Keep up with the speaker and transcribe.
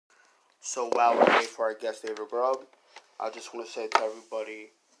So while we wait for our guest David Grubb, I just want to say to everybody,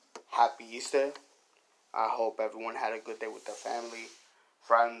 Happy Easter. I hope everyone had a good day with their family,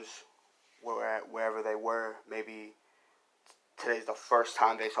 friends, wherever they were. Maybe today's the first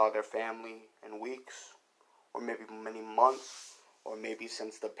time they saw their family in weeks, or maybe many months, or maybe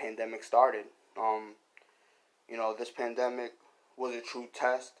since the pandemic started. This pandemic was a true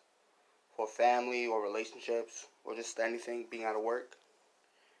test for family or relationships or just anything being out of work.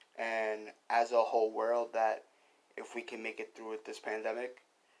 And as a whole world, that if we can make it through this pandemic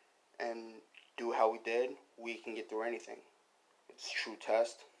and do how we did, we can get through anything. It's a true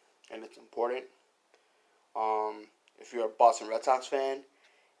test, and it's important. If you're a Boston Red Sox fan,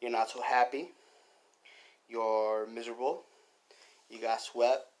 you're not so happy. You're miserable. You got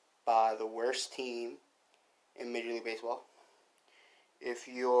swept by the worst team in Major League Baseball. If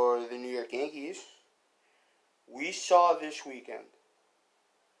you're the New York Yankees, we saw this weekend,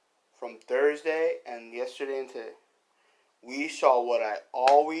 from Thursday and yesterday and today, we saw what I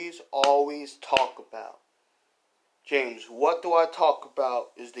always talk about. James, what do I talk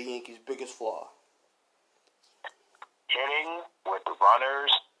about is the Yankees' biggest flaw? Hitting with the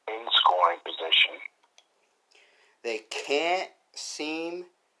runners in scoring position. They can't seem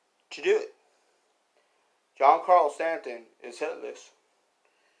to do it. Giancarlo Stanton is hitless.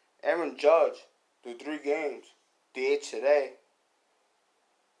 Aaron Judge, through 3 games, DH today,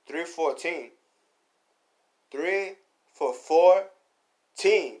 3 for 14. 3 for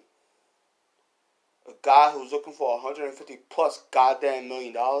 14. A guy who's looking for $150 plus goddamn $1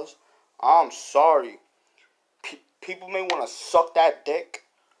 million. I'm sorry. People may want to suck that dick,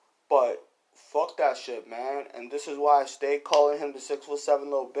 but fuck that shit, man. And this is why I stay calling him the 6'7"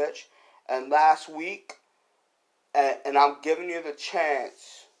 little bitch. And last week, and I'm giving you the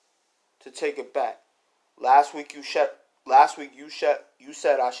chance to take it back. Last week you said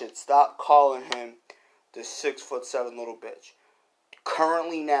I should stop calling him the 6'7" little bitch.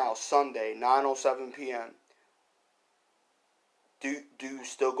 Currently now, Sunday, 9:07 p.m. Do you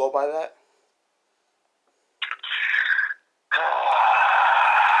still go by that?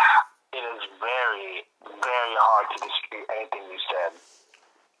 It is very, very hard to dispute anything you said.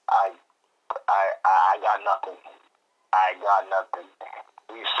 I got nothing.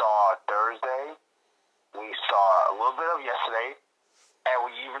 We saw Thursday. We saw a little bit of yesterday, and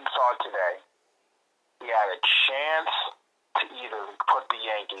we even saw today. He had a chance to either put the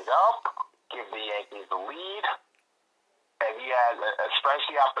Yankees up, give the Yankees the lead, and he had a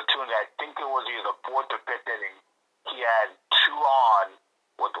special opportunity. I think it was either the 4th or 5th inning. He had 2 on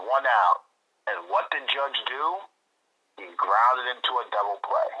with 1 out, and what did Judge do? He grounded into a double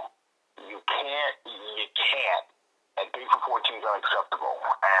play. You can't. And 3 for 14 is unacceptable.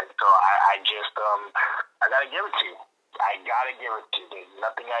 And so I gotta give it to you. There's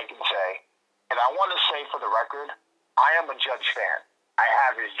nothing I can say. And I want to say for the record, I am a Judge fan. I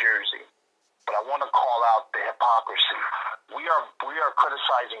have his jersey. But I want to call out the hypocrisy. We are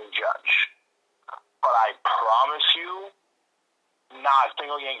criticizing Judge. But I promise you, not a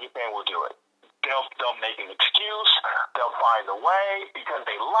single Yankee fan will do it. They'll make an excuse. They'll find a way because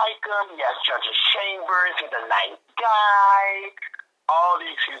they like him. Yes, Judge's Chambers. He's a nice guy. All the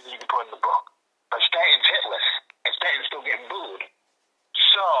excuses you can put in the book. But Stanton's hitless. And Stanton's still getting booed.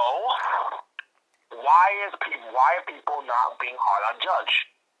 So, why are people not being hard on Judge?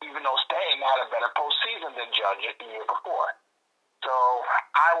 Even though Stanton had a better postseason than Judge the year before. So,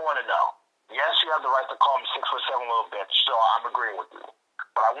 I want to know. Yes, you have the right to call him 6'7" little bitch. So, I'm agreeing with you.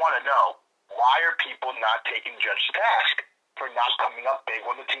 But I want to know, why are people not taking Judge to task for not coming up big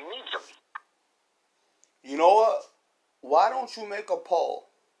when the team needs him? You know what? Why don't you make a poll?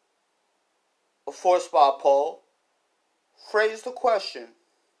 A 4-spot poll. Phrase the question.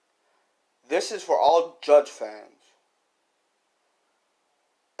 This is for all Judge fans.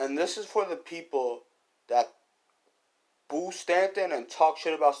 And this is for the people that boo Stanton and talk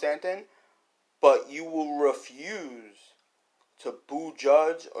shit about Stanton, but you will refuse to boo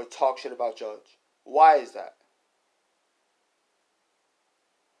Judge or talk shit about Judge. Why is that?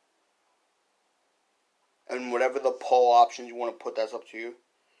 And whatever the poll options you want to put, that's up to you.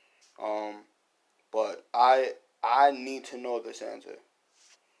 But I need to know this answer.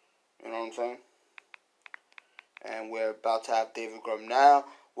 You know what I'm saying? And we're about to have David Grubb now.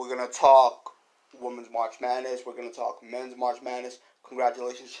 We're going to talk Women's March Madness. We're going to talk Men's March Madness.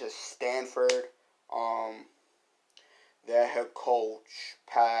 Congratulations to Stanford. Their head coach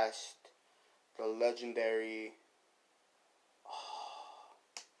passed the legendary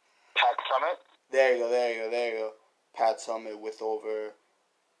Pat Summitt? There you go. Pat Summitt with over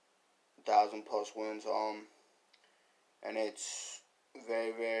 1,000 plus wins. And it's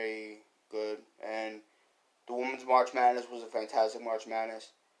very, very March Madness was a fantastic March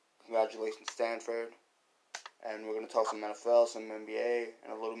Madness. Congratulations, Stanford. And we're going to talk some NFL, some NBA,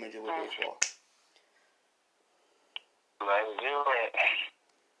 and a little Major League Baseball. Let's do it.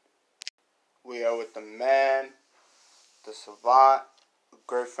 We are with the man, the savant, a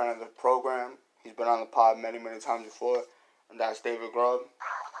great friend of the program. He's been on the pod many, many times before, and that's David Grubb.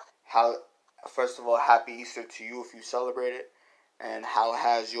 First of all, happy Easter to you if you celebrate it, and how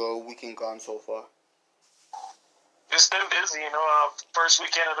has your weekend gone so far? It's been busy, first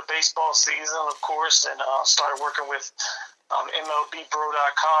weekend of the baseball season, of course, and started working with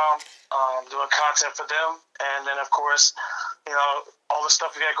MLBpro.com, doing content for them, and then, of course, all the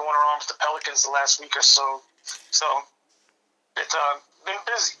stuff we had going on with the Pelicans the last week or so. So it's been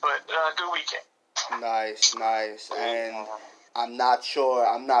busy, but good weekend. Nice. And I'm not sure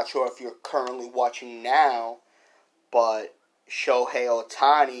if you're currently watching now, but Shohei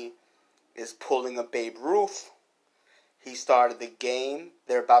Ohtani is pulling a Babe Ruth. He started the game.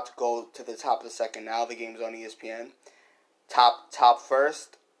 They're about to go to the top of the second now. The game's on ESPN. Top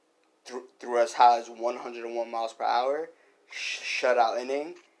first, threw as high as 101 miles per hour. Shutout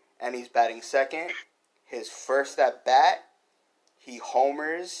inning, and he's batting second. His first at bat, he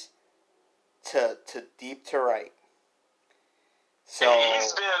homers to deep to right. So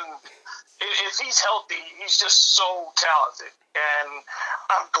he's been, if he's healthy, he's just so talented, and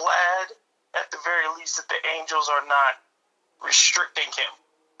I'm glad at the very least that the Angels are not restricting him.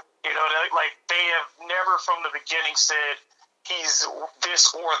 They have never from the beginning said he's this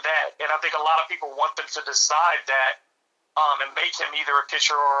or that, and I think a lot of people want them to decide that and make him either a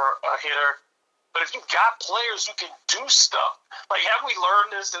pitcher or a hitter. But if you've got players who can do stuff, have we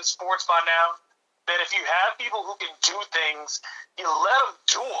learned this in sports by now? That if you have people who can do things, you let them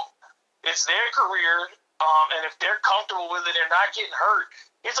do them. It's their career, and if they're comfortable with it and not getting hurt,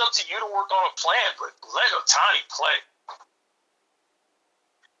 it's up to you to work on a plan, but let Ohtani play.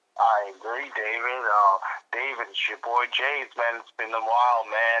 I agree, David. David, it's your boy Jays, man. It's been a while,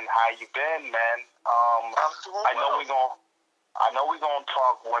 man. How you been, man? I know we're gonna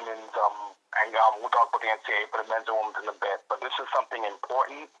talk women's, and we'll talk about the NCAA for the men's and women's in a bit. But this is something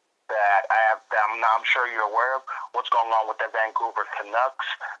important that I'm sure you're aware of. What's going on with the Vancouver Canucks?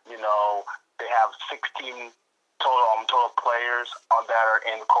 They have 16 total players that are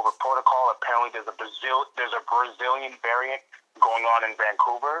in COVID protocol. Apparently, there's a Brazilian variant going on in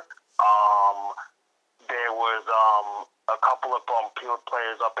Vancouver. There was a couple of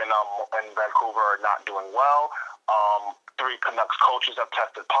players up in Vancouver are not doing well. 3 Canucks coaches have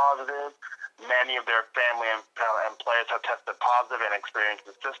tested positive. Many of their family and players have tested positive and experiencing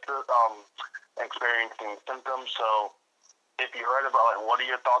symptoms. So, if you heard about it, what are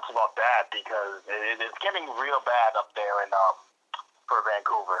your thoughts about that? Because it's getting real bad up there for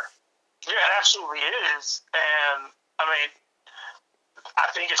Vancouver. Yeah, it absolutely is. And I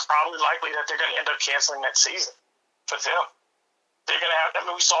think it's probably likely that they're going to end up canceling that season for them. They're going to have.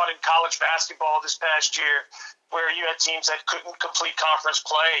 We saw it in college basketball this past year, where you had teams that couldn't complete conference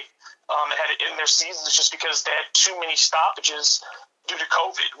play and had it in their seasons just because they had too many stoppages due to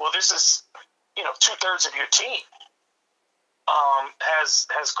COVID. Well, this is 2/3 of your team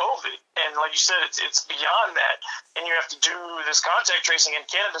has COVID, and like you said, it's beyond that, and you have to do this contact tracing. And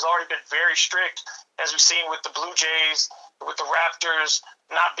Canada's already been very strict, as we've seen with the Blue Jays, with the Raptors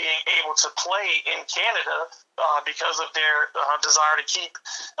not being able to play in Canada because of their desire to keep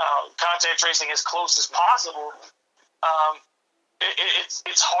contact tracing as close as possible.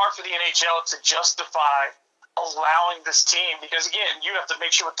 It's hard for the NHL to justify allowing this team, because again, you have to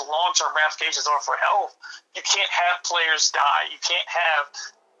make sure what the long-term ramifications are for health. You can't have players die. You can't have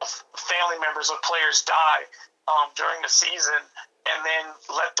family members of players die during the season and then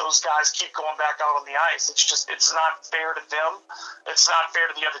let those guys keep going back out on the ice. It's not fair to them. It's not fair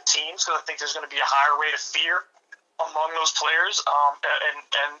to the other teams, because I think there's going to be a higher rate of fear among those players.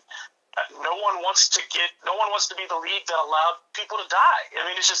 And no one wants to be the league that allowed people to die.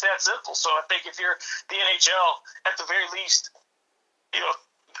 It's just that simple. So I think if you're the NHL, at the very least,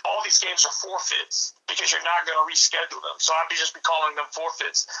 all these games are forfeits because you're not going to reschedule them. So I'd just be calling them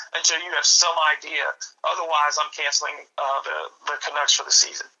forfeits until you have some idea. Otherwise, I'm canceling the Canucks for the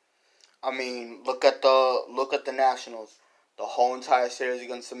season. Look at the Nationals. The whole entire series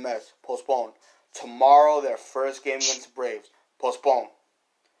against the Mets, postponed. Tomorrow, their first game against the Braves, postponed.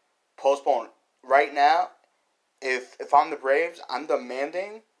 Right now, if I'm the Braves, I'm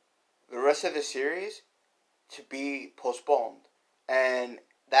demanding the rest of the series to be postponed, and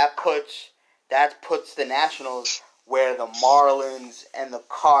that puts the Nationals where the Marlins and the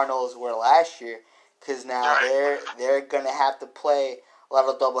Cardinals were last year, because now they're gonna have to play a lot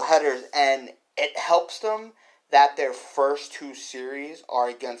of doubleheaders, and it helps them that their first two series are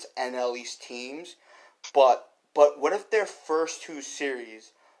against NL East teams, but what if their first two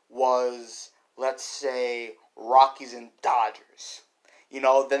series was, let's say, Rockies and Dodgers?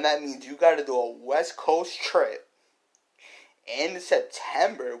 Then that means you got to do a West Coast trip in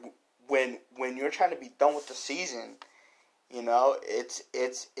September when you're trying to be done with the season.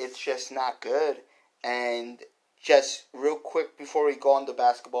 It's just not good. And just real quick before we go on to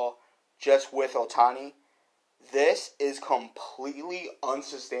basketball, just with Ohtani, this is completely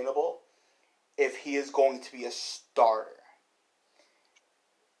unsustainable if he is going to be a starter.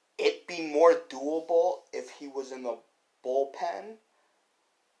 It'd be more doable if he was in the bullpen,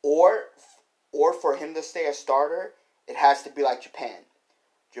 or for him to stay a starter, it has to be like Japan.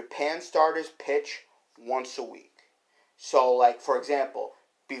 Japan starters pitch once a week. So, like, for example,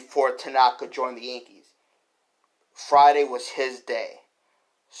 before Tanaka joined the Yankees, Friday was his day.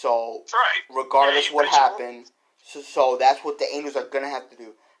 So, regardless what happened, so that's what the Angels are going to have to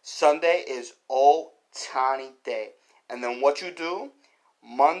do. Sunday is Ohtani Day. And then what you do,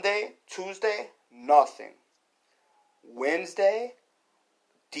 Monday, Tuesday, nothing. Wednesday,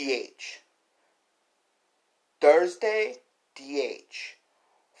 DH. Thursday, DH.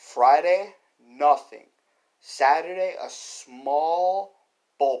 Friday, nothing. Saturday, a small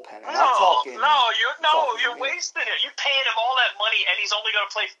bullpen. And you're wasting it. You're paying him all that money, and he's only going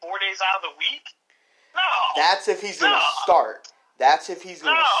to play 4 days out of the week? No. That's if he's going to start. Even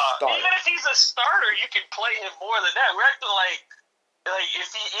if he's a starter, you can play him more than that. We're acting like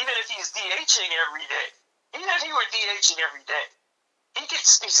even if he's DHing every day, even if he were DHing every day,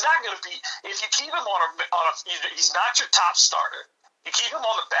 he's not going to be. If you keep him he's not your top starter. You keep him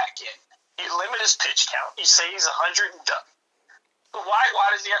on the back end. You limit his pitch count. You say he's 100 and done. Why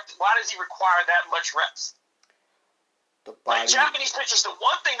does he require that much reps? Like Japanese pitchers, the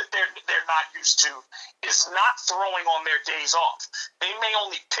one thing that they're not used to is not throwing on their days off. They may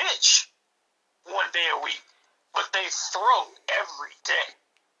only pitch 1 day a week, but they throw every day.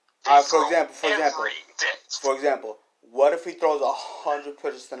 For example, what if he throws 100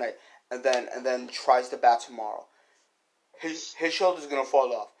 pitches tonight and then tries to bat tomorrow? His shoulder's gonna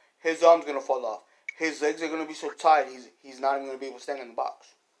fall off. His arm's gonna fall off. His legs are gonna be so tired he's not even gonna be able to stand in the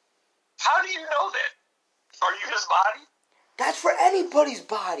box. How do you know that? Are you his body? That's for anybody's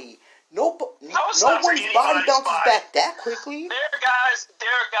body. No one's body bounces back that quickly. There are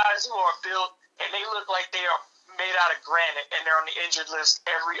guys who are built and they look like they are made out of granite and they're on the injured list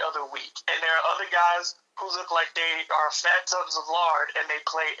every other week. And there are other guys who look like they are fat tubs of lard and they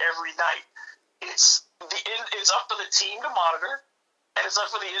play every night. It's up to the team to monitor, and it's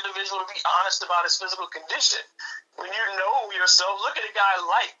up for the individual to be honest about his physical condition. When you know yourself, look at a guy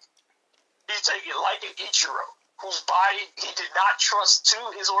like an Ichiro, whose body he did not trust to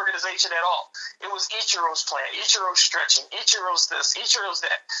his organization at all. It was Ichiro's plan, Ichiro's stretching, Ichiro's this, Ichiro's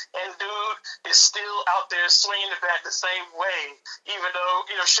that. And dude is still out there swinging the bat the same way, even though,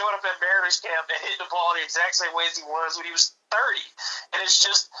 showing up at Mariners camp and hitting the ball the exact same way as he was when he was 30. And it's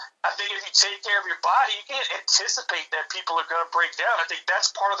just, I think if you take care of your body, you can't anticipate that people are going to break down. I think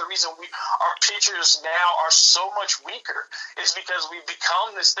that's part of the reason our pitchers now are so much weaker, is because we've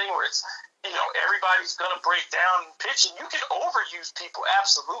become this thing where it's, everybody's going to break down pitching. You can overuse people,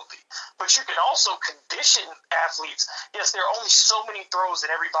 absolutely. But you can also condition athletes. Yes, there are only so many throws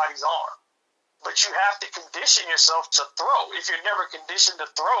in everybody's arm. But you have to condition yourself to throw. If you're never conditioned to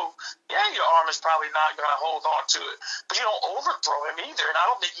throw, your arm is probably not going to hold on to it. But you don't overthrow him either. And I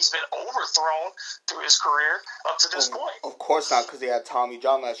don't think he's been overthrown through his career up to this point. Of course not, because he had Tommy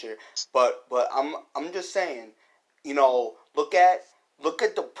John last year. But I'm just saying, look at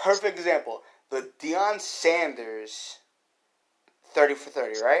the perfect example. The Deion Sanders 30 for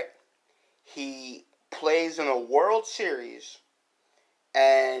 30, right? He plays in a World Series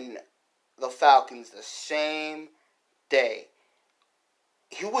and the Falcons the same day.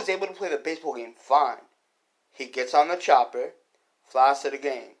 He was able to play the baseball game fine. He gets on the chopper, flies to the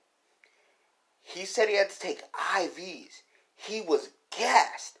game. He said he had to take IVs. He was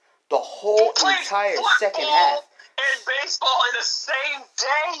gassed the whole entire second half. And baseball in the same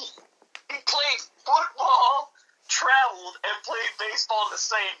day. He played football, traveled, and played baseball in the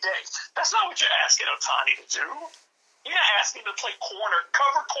same day. That's not what you're asking Ohtani to do. You're not asking him to play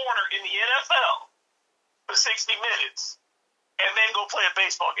cover corner in the NFL for 60 minutes and then go play a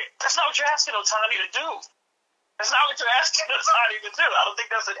baseball game. That's not what you're asking Ohtani to do. That's not what you're asking Ohtani to do. I don't think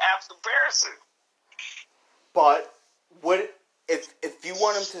that's an apt comparison. But if you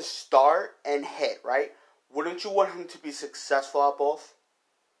want him to start and hit, right? Wouldn't you want him to be successful at both?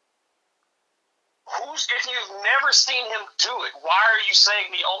 If you've never seen him do it, why are you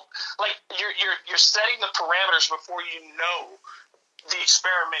saying you're setting the parameters before you know the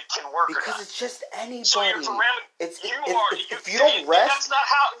experiment can work? Because it's just anybody. So your parameter, if you don't rest, that's not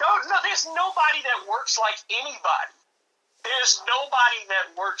how. No, there's nobody that works like anybody. There's nobody that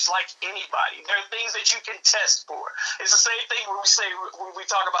works like anybody. There are things that you can test for. It's the same thing when we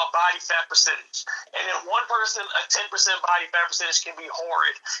talk about body fat percentage. And in one person, a 10% body fat percentage can be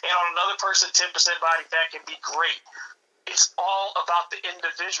horrid. And on another person, 10% body fat can be great. It's all about the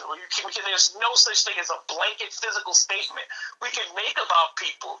individual. There's no such thing as a blanket physical statement we can make about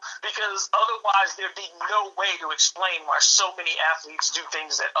people, because otherwise there'd be no way to explain why so many athletes do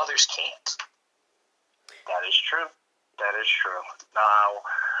things that others can't. That is true. That is true.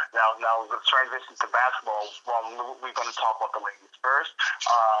 Now, let's transition to basketball. Well, we're going to talk about the ladies first.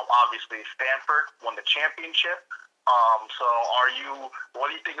 Obviously, Stanford won the championship. So,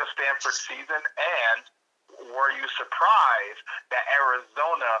 what do you think of Stanford's season? And were you surprised that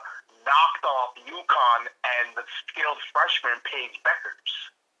Arizona knocked off UConn and the skilled freshman Paige Beckers?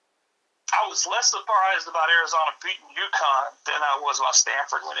 I was less surprised about Arizona beating UConn than I was about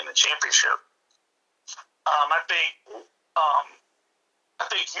Stanford winning the championship. I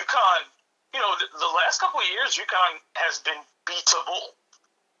think UConn, the last couple of years, UConn has been beatable.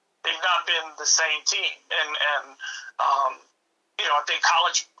 They've not been the same team. And I think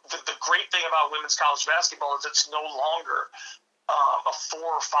the great thing about women's college basketball is it's no longer a 4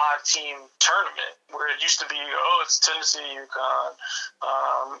 or 5 team tournament where it used to be, it's Tennessee, UConn,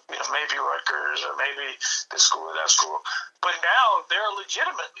 maybe Rutgers, or maybe this school or that school. But now there are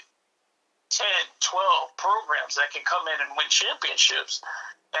legitimately 10, 12 programs that can come in and win championships,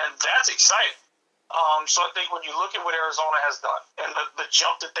 and that's exciting. So I think when you look at what Arizona has done and the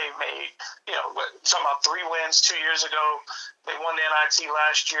jump that they've made, talking about 3 wins 2 years ago, they won the NIT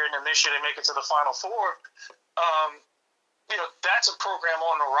last year, and then this year they make it to the Final Four. That's a program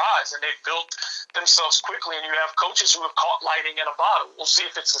on the rise, and they've built themselves quickly, and you have coaches who have caught lightning in a bottle. We'll see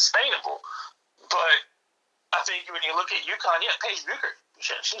if it's sustainable. But I think when you look at UConn, Paige Buecher,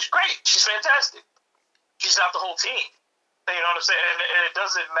 she's great. She's fantastic. She's not the whole team. You know what I'm saying? And it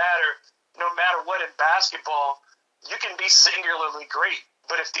doesn't matter. No matter what in basketball, you can be singularly great.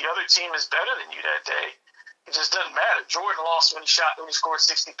 But if the other team is better than you that day, it just doesn't matter. Jordan lost when he scored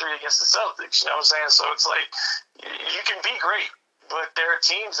 63 against the Celtics. You know what I'm saying? So it's like, you can be great, but there are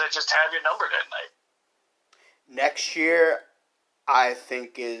teams that just have your number that night. Next year, I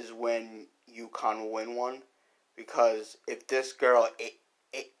think, is when UConn will win one. Because if this girl,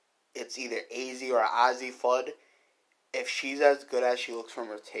 it's either AZ or Ozzy Fudd, if she's as good as she looks from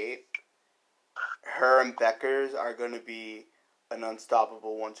her tape, her and Beckers are going to be an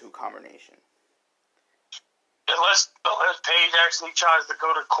unstoppable 1-2 combination. Unless Paige actually tries to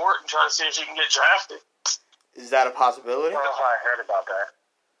go to court and try to see if she can get drafted. Is that a possibility? I heard about that.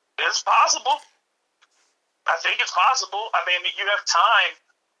 It's possible. I think it's possible. I mean, you have time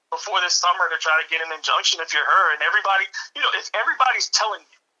before this summer to try to get an injunction if you're her. And everybody, if everybody's telling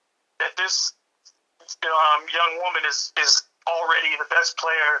you that this young woman is already the best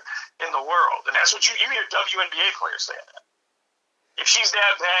player in the world, and that's what you hear WNBA players saying that. If she's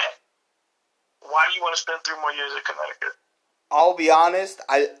that bad, why do you want to spend 3 more years at Connecticut? I'll be honest.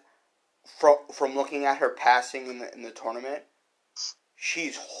 From looking at her passing in the tournament,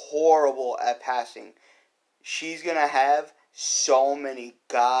 she's horrible at passing. She's gonna have so many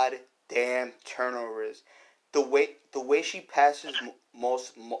goddamn turnovers. The way she passes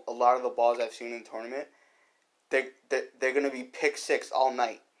a lot of the balls I've seen in the tournament, they're gonna be pick 6 all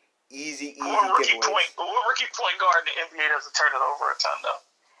night. Easy What rookie giveaways. point guard in the NBA doesn't turn it over a ton though?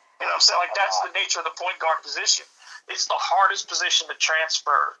 You know what I'm saying? Like, that's the nature of the point guard position. It's the hardest position to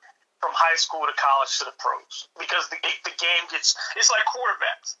transfer from high school to college to the pros, because the game it's like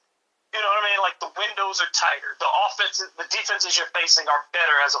quarterbacks. You know what I mean? Like, the windows are tighter. The defenses you're facing are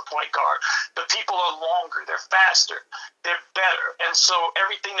better as a point guard. The people are longer. They're faster. They're better. And so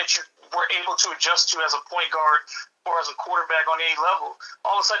everything that you were able to adjust to as a point guard or as a quarterback on any level,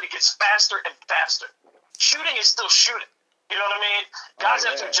 all of a sudden it gets faster and faster. Shooting is still shooting. You know what I mean? Guys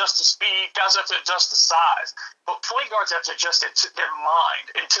have to adjust to speed. Guys have to adjust to size. But point guards have to adjust their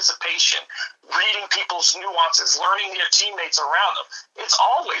mind, anticipation, reading people's nuances, learning their teammates around them. It's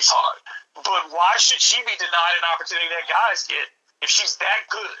always hard. But why should she be denied an opportunity that guys get if she's that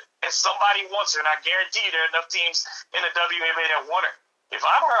good and somebody wants her? And I guarantee you there are enough teams in the WNBA that want her. If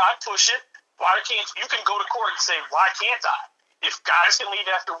I'm her, I'd push it. Why can't you can go to court and say, why can't I? If guys can leave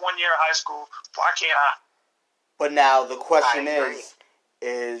after 1 year of high school, why can't I? But now the question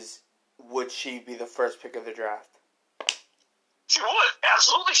is would she be the first pick of the draft? She would.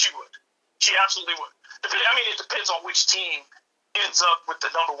 Absolutely she would. She absolutely would. I mean, it depends on which team ends up with the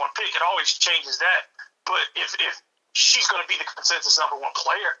number one pick. It always changes that. But if she's going to be the consensus number one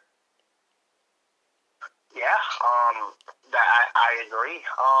player. Yeah, I agree.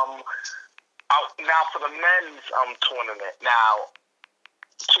 Now for the men's tournament. Now,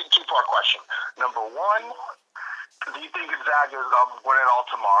 two-part question. Number one, do you think Gonzaga is win it all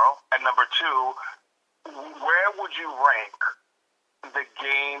tomorrow? And number two, where would you rank the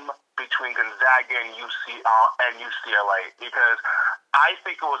game between Gonzaga and UCLA? Because I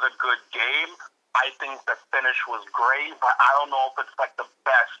think it was a good game. I think the finish was great, but I don't know if it's like the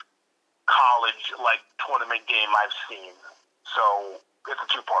best college tournament game I've seen. So it's a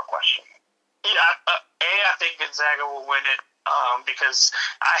two-part question. Yeah, I think Gonzaga will win it because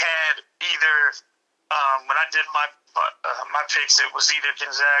I had either when I did my picks, it was either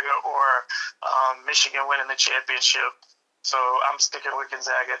Gonzaga or Michigan winning the championship. So I'm sticking with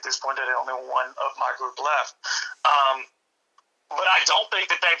Gonzaga at this point. They're the only one of my group left. But I don't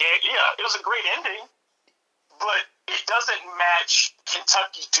think that game, it was a great ending, but it doesn't match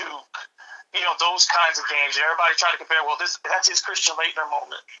Kentucky-Duke, those kinds of games. Everybody tried to compare, that's his Christian Laettner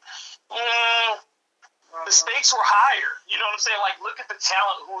moment. The stakes were higher. You know what I'm saying? Look at the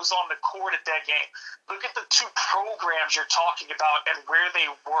talent who was on the court at that game. Look at the two programs you're talking about and where they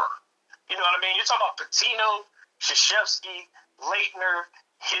were. You know what I mean? You're talking about Pitino, Krzyzewski, Laettner,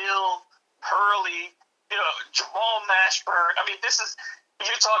 Hill, Hurley, Jamal Mashburn. I mean,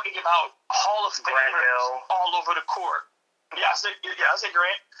 you're talking about Hall of Famers all over the court. Yeah, I said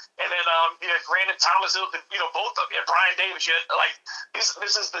Grant. And then, Grant and Thomas Hill, both of them. Brian Davis,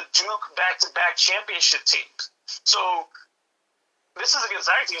 this is the Duke back-to-back championship teams. So, this is a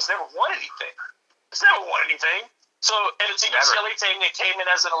Gonzaga team that's never won anything. It's never won anything. So, and it's a UCLA team that came in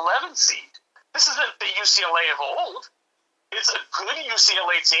as an 11 seed. This isn't the UCLA of old. It's a good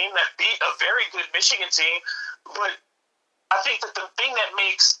UCLA team that beat a very good Michigan team. But I think that the thing that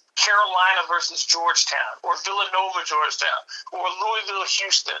makes Carolina versus Georgetown or Villanova Georgetown or Louisville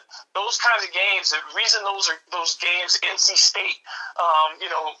Houston, those kinds of games, the reason those games, NC State,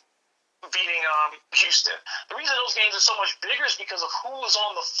 beating Houston, the reason those games are so much bigger is because of who was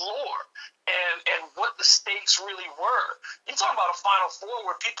on the floor and what the stakes really were. You're talking about a Final Four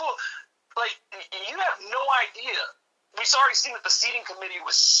where people, you have no idea. We've already seen that the seeding committee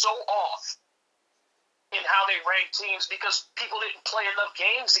was so off in how they ranked teams because people didn't play enough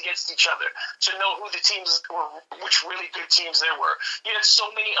games against each other to know who the teams were, which really good teams there were. You had so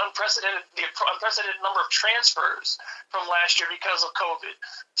many unprecedented number of transfers from last year because of COVID.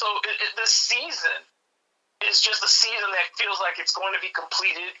 So this season is just a season that feels like it's going to be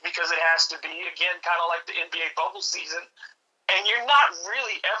completed because it has to be, again, kind of like the NBA bubble season. And you're not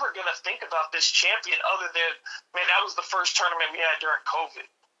really ever going to think about this champion other than, man, that was the first tournament we had during COVID.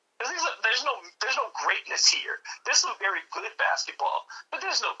 There's no greatness here. There's some very good basketball, but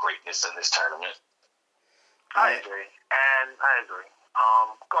there's no greatness in this tournament. I agree.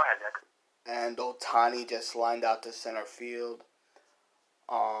 Go ahead, Nick. And Otani just lined out to center field.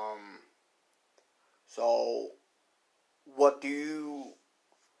 So, what do you...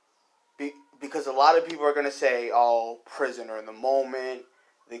 Because a lot of people are going to say, oh, prisoner in the moment,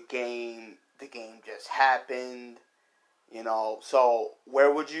 the game just happened. So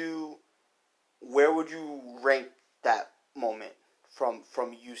where would you rank that moment from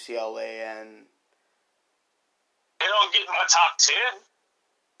UCLA and? It don't get in my top 10.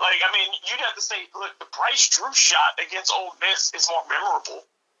 You'd have to say, look, the Bryce Drew shot against Ole Miss is more memorable.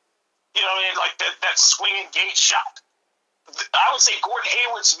 You know what I mean? That swinging gate shot. I would say Gordon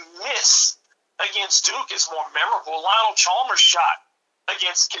Hayward's miss against Duke is more memorable. Lionel Chalmers' shot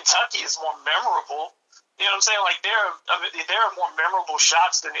against Kentucky is more memorable. You know what I'm saying? There are more memorable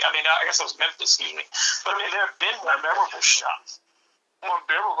shots than I guess it was Memphis, excuse me. But there have been more memorable shots.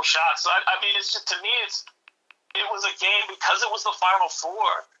 So it's just, to me, it was a game because it was the Final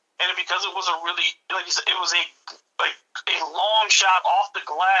Four, and because it was a really, like you said, it was a long shot off the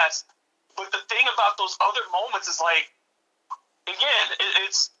glass. But the thing about those other moments is again,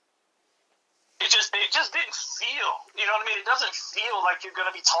 it just didn't feel, you know what I mean? It doesn't feel like you're going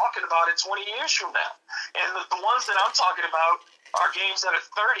to be talking about it 20 years from now. And the ones that I'm talking about are games that are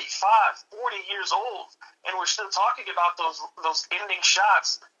 35, 40 years old, and we're still talking about those ending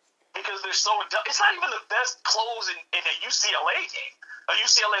shots because they're so. It's not even the best close in a UCLA game. A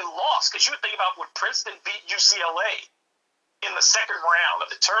UCLA loss, because you would think about when Princeton beat UCLA in the second round of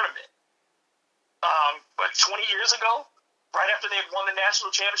the tournament. But 20 years ago, right after they won the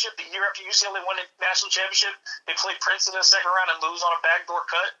national championship, the year after UCLA won the national championship, they played Princeton in the second round and lose on a backdoor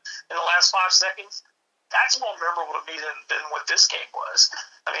cut in the last 5 seconds. That's more memorable to me than what this game was.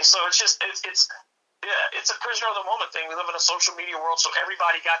 I mean, so it's a prisoner of the moment thing. We live in a social media world, so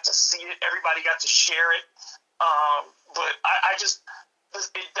everybody got to see it, everybody got to share it. But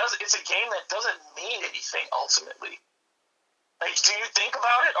it's a game that doesn't mean anything ultimately. Like, do you think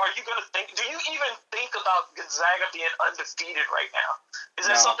about it? Do you even think about Gonzaga being undefeated right now? Is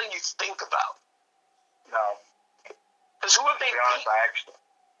that something you think about? No. Because who would they beat?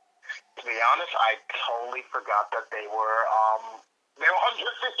 To be honest, I totally forgot that they were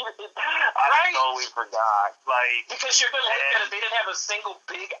undefeated. I totally forgot. Because you're going to look at it, they didn't have a single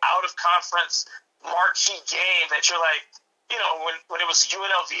big out-of-conference marquee game that you're like, when it was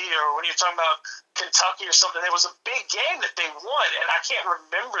UNLV or when you're talking about Kentucky or something, there was a big game that they won, and I can't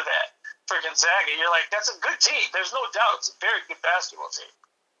remember that for Gonzaga. You're like, that's a good team. There's no doubt. It's a very good basketball team.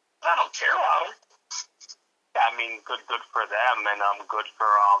 I don't care about them. Yeah, I mean, good for them, and good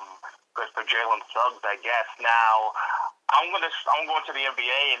for Jalen Suggs, I guess. Now, I'm going to the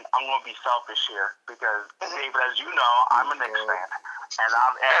NBA, and I'm going to be selfish here because, David, as you know, I'm a Knicks fan, and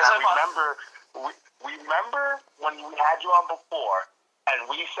I remember when we had you on before, and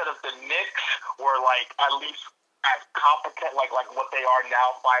we said if the Knicks were at least as competent, like what they are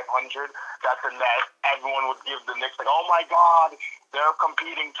now, 500, that everyone would give the Knicks oh my God, they're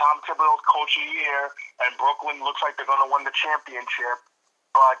competing. Tom Thibodeau's coach of the year, and Brooklyn looks like they're going to win the championship.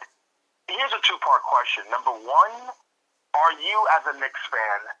 But here's a two-part question. Number one, are you as a Knicks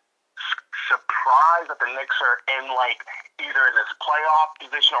fan surprised that the Knicks are in either in this playoff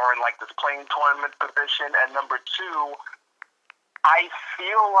position or in this playing tournament position? And number two, I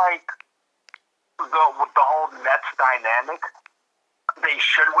feel like with the whole Nets dynamic, they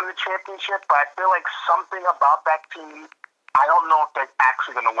should win the championship, but I feel like something about that team, I don't know if they're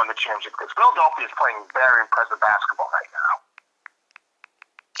actually going to win the championship because Philadelphia is playing very impressive basketball right now.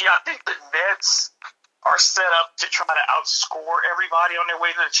 Yeah, I think the Nets are set up to try to outscore everybody on their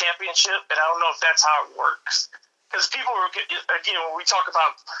way to the championship, and I don't know if that's how it works. Because people again, when we talk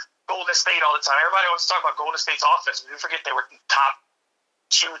about Golden State all the time, everybody wants to talk about Golden State's offense. We forget they were top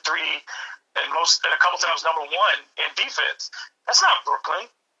 2, 3, and a couple times number 1 in defense. That's not Brooklyn.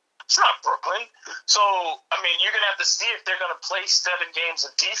 It's not Brooklyn. So, I mean, you're going to have to see if they're going to play 7 games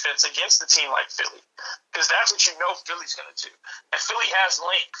of defense against a team like Philly. Because that's what you know Philly's going to do. And Philly has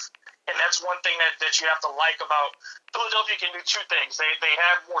length. And that's one thing that you have to like about Philadelphia. Can do 2 things. They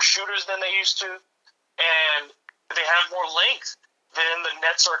have more shooters than they used to, and they have more length than the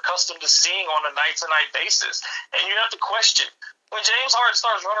Nets are accustomed to seeing on a night-to-night basis. And you have to question, when James Harden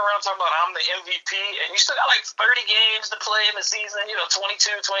starts running around talking about I'm the MVP, and you still got 30 games to play in the season, 22,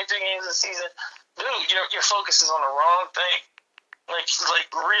 23 games in the season, dude, your focus is on the wrong thing.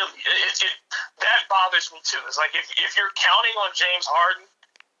 Really, that bothers me too. It's like if you're counting on James Harden,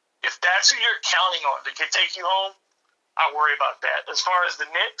 if that's who you're counting on to take you home, I worry about that. As far as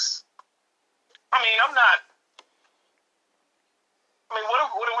the Knicks, I mean,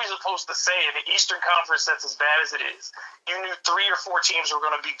 what are we supposed to say in the Eastern Conference that's as bad as it is? You knew 3 or 4 teams were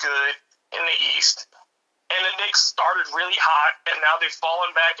going to be good in the East, and the Knicks started really hot, and now they've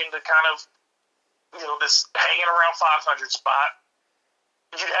fallen back into kind of, this hanging around 500 spot.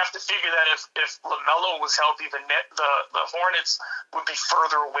 You'd have to figure that if LaMelo was healthy, the Hornets would be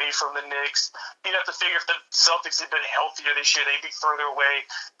further away from the Knicks. You'd have to figure if the Celtics had been healthier this year, they'd be further away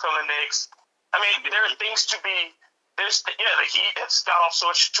from the Knicks. I mean, there are things to be. The Heat has got off to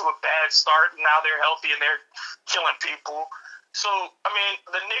a bad start, and now they're healthy and they're killing people. So, I mean,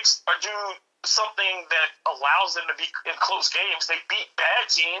 the Knicks are doing something that allows them to be in close games. They beat bad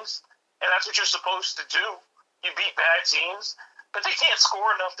teams, and that's what you're supposed to do. You beat bad teams, but they can't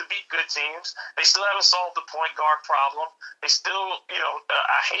score enough to beat good teams. They still haven't solved the point guard problem. They still,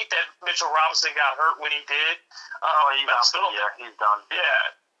 I hate that Mitchell Robinson got hurt when he did. He's done.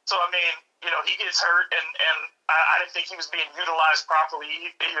 Yeah. So, I mean, he gets hurt, and I didn't think he was being utilized properly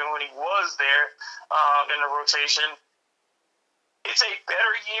even when he was there in the rotation. It's a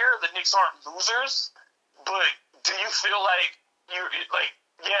better year. The Knicks aren't losers, but do you feel like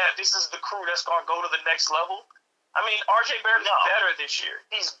this is the crew that's going to go to the next level? I mean, R.J. Barrett's better this year.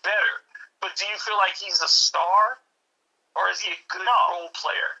 He's better. But do you feel like he's a star, or is he a good role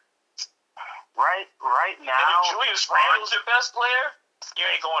player? Right now, and if Julius Randle's your best player, you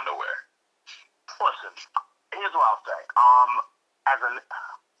ain't going nowhere. Listen, here's what I'll say.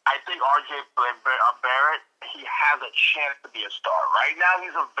 I think R.J. Barrett, he has a chance to be a star. Right now,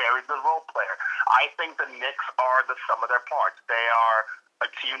 he's a very good role player. I think the Knicks are the sum of their parts. They are a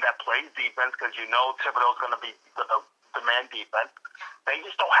team that plays defense because Thibodeau's going to be the man defense. They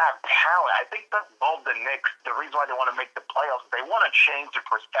just don't have talent. I think that's both the Knicks. The reason why they want to make the playoffs, they want to change the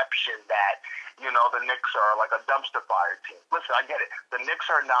perception that, the Knicks are like a dumpster fire team. Listen, I get it. The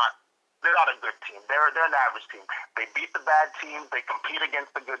Knicks are not. They're not a good team. They're an average team. They beat the bad teams. They compete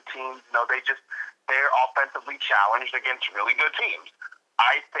against the good teams. They're offensively challenged against really good teams.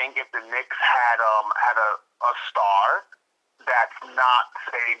 I think if the Knicks had a star that's not,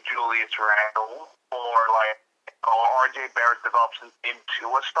 say, Julius Randle or RJ Barrett develops into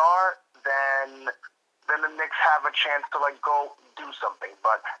a star, then the Knicks have a chance to go do something.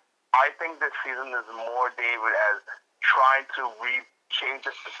 But I think this season is more, David, as trying to change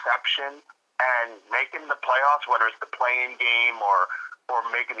the perception and making the playoffs, whether it's the play-in game or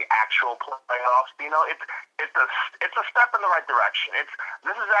making the actual playoffs. It's a step in the right direction.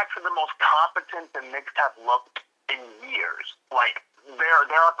 This is actually the most competent the Knicks have looked in years. They're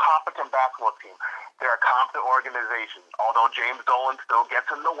a competent basketball team. They're a competent organization. Although James Dolan still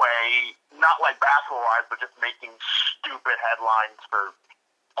gets in the way, not basketball-wise, but just making stupid headlines for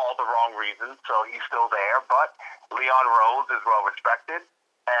all the wrong reasons. So he's still there. But Leon Rose is well respected,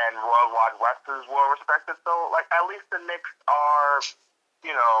 and Worldwide West is well respected. So at least the Knicks are,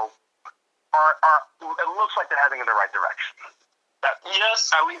 it looks like they're heading in the right direction.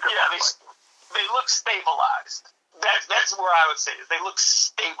 Yes, at least they look stabilized. That's where I would say it. They look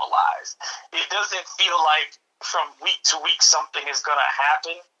stabilized. It doesn't feel like from week to week something is going to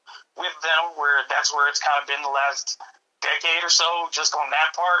happen with them, where that's where it's kind of been the last decade or so, just on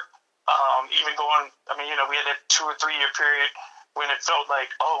that part. Even going, we had that 2 or 3 year period when it felt like,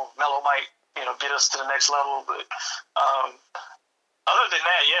 Melo might, get us to the next level. But other than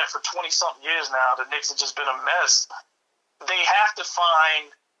that, for 20-something years now, the Knicks have just been a mess. They have to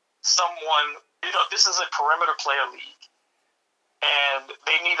find someone, this is a perimeter player league, and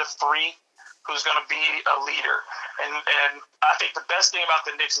they need a 3 who's going to be a leader. And I think the best thing about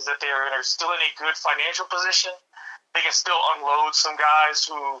the Knicks is that they're still in a good financial position. They can still unload some guys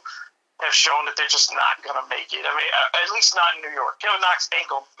who have shown that they're just not going to make it. At least not in New York. Kevin Knox ain't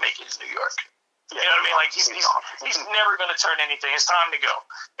going to make it in New York. You know what I mean? He's never going to turn anything. It's time to go.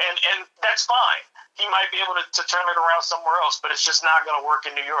 And that's fine. He might be able to turn it around somewhere else, but it's just not going to work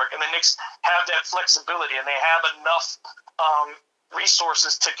in New York. And the Knicks have that flexibility, and they have enough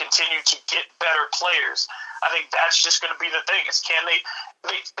resources to continue to get better players. I think that's just going to be the thing. I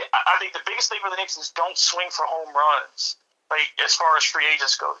think the biggest thing for the Knicks is don't swing for home runs, as far as free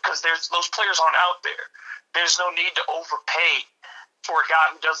agents go, because those players aren't out there. There's no need to overpay for a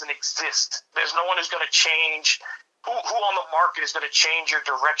guy who doesn't exist. There's no one who's going to change. Who on the market is going to change your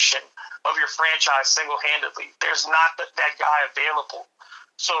direction of your franchise single-handedly? There's not that guy available.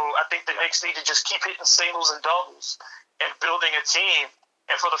 So I think the Knicks need to just keep hitting singles and doubles and building a team,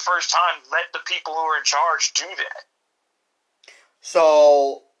 and for the first time, let the people who are in charge do that.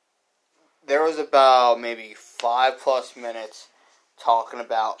 So there was about maybe 5+ minutes talking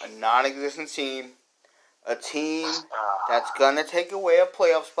about a non-existent team, a team that's gonna take away a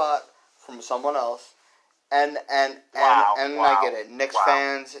playoff spot from someone else, and I get it. Knicks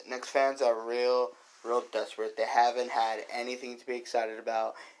fans are real desperate. They haven't had anything to be excited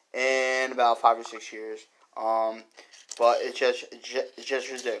about in about 5 or 6 years. But it's just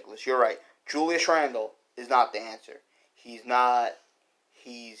ridiculous. You're right. Julius Randle is not the answer. He's not.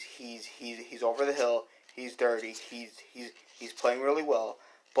 He's over the hill. He's dirty. He's playing really well.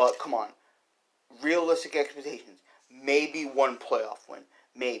 But come on, realistic expectations. Maybe one playoff win.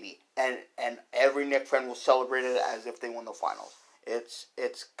 Maybe. And every Knicks fan will celebrate it as if they won the finals. It's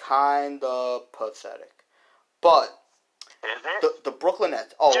kind of pathetic. But is it? The Brooklyn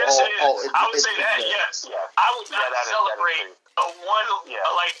Nets. I would say that. Yes. Yeah. I would not celebrate a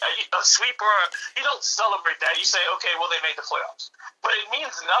sweeper. You don't celebrate that. You say, okay, well, they made the playoffs, but it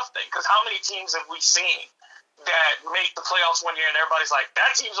means nothing, because how many teams have we seen that make the playoffs one year and everybody's like,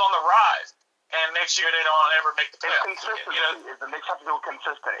 that team's on the rise, and next year they don't ever make the playoffs? Consistency. The Knicks have to do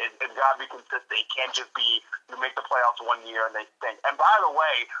consistent. It's got to be consistent. It can't just be you make the playoffs one year and they stink. And by the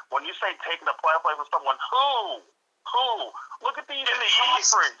way, when you say taking the playoff away from someone, who? Look at these in the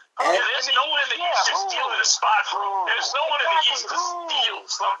East. There's no one in the East who's stealing a spot. There's no one in the East to steal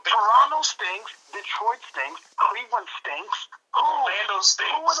something. Toronto stinks. Detroit stinks. Cleveland stinks. Orlando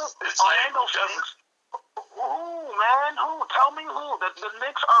stinks. Orlando stinks. Who, man? Who? Tell me who. The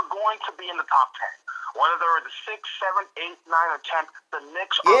Knicks are going to be in the top 10. Whether they're the 6, 7, 8, 9, or 10, the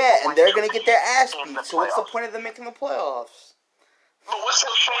Knicks are and they're going to get their ass beat. So what's the playoffs. point of them making the playoffs? But what's the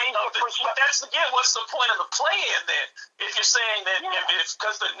point of the? But that's again, what's the point of the play-in then? If you're saying that if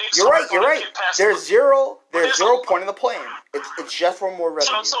because the Knicks you're right. Get past there's zero point in the play-in. It's just for more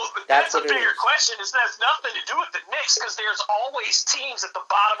revenue. So that's a bigger question. It has nothing to do with the Knicks because there's always teams at the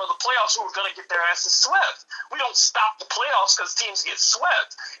bottom of the playoffs who are going to get their asses swept. We don't stop the playoffs because teams get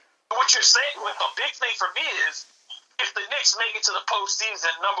swept. What you're saying, what the big thing for me is, if the Knicks make it to the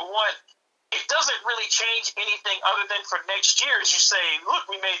postseason, number one, it doesn't really change anything other than for next year, as you say, look,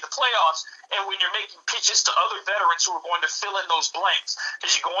 we made the playoffs, and when you're making pitches to other veterans who are going to fill in those blanks.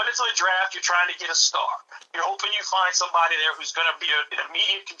 Because you're going into the draft, you're trying to get a star. You're hoping you find somebody there who's going to be an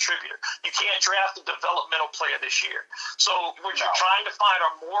immediate contributor. You can't draft a developmental player this year. So what you're trying to find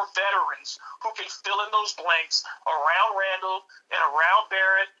are more veterans who can fill in those blanks around Randall and around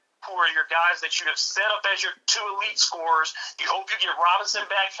Barrett, who are your guys that you have set up as your two elite scorers. You hope you get Robinson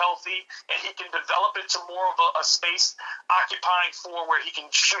back healthy, and he can develop into more of a space-occupying four where he can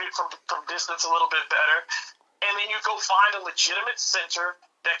shoot it from distance a little bit better. And then you go find a legitimate center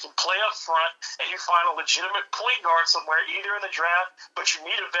that can play up front, and you find a legitimate point guard somewhere, either in the draft, but you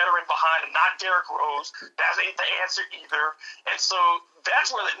need a veteran behind him, not Derrick Rose. That ain't the answer either. And so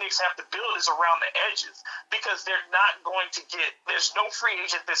that's where the Knicks have to build, is around the edges, because they're not going to get – there's no free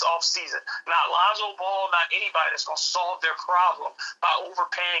agent this offseason. Not Lonzo Ball, not anybody that's going to solve their problem by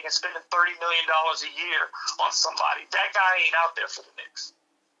overpaying and spending $30 million a year on somebody. That guy ain't out there for the Knicks.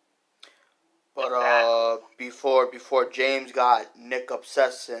 But before James got Nick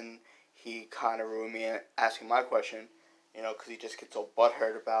obsessed and he kind of ruined me asking my question, because he just gets so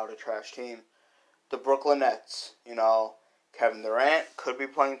butthurt about a trash team. The Brooklyn Nets, Kevin Durant could be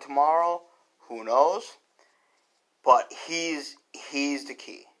playing tomorrow. Who knows? But he's the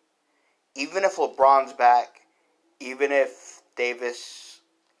key. Even if LeBron's back, even if Davis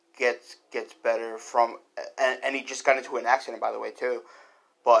gets better from, and he just got into an accident, by the way, too.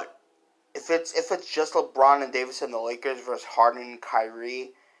 But if it's just LeBron and Davis and the Lakers versus Harden and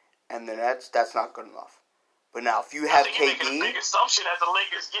Kyrie and the Nets, that's not good enough. But now, if you have KD, you're making a big assumption that the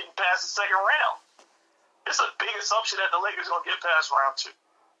Lakers getting past the second round. It's a big assumption that the Lakers gonna get past round 2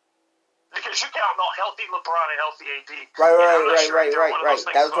 because you count on healthy LeBron and healthy AD. Right.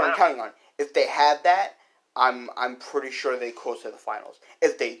 That's what I'm counting on. If they have that, I'm pretty sure they close to the finals.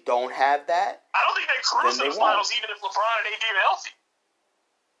 If they don't have that, I don't think they cruise to the finals even if LeBron and AD are healthy.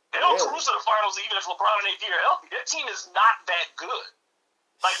 They don't cruise to the finals even if LeBron and AD are healthy. Their team is not that good.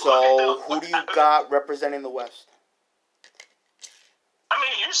 So who do you got representing the West? I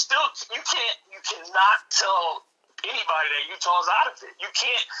mean, you cannot tell anybody that Utah's out of it. You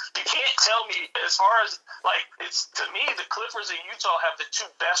can't tell me, as far as to me, the Clippers and Utah have the two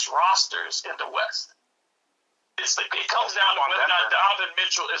best rosters in the West. It comes down to whether or not Donovan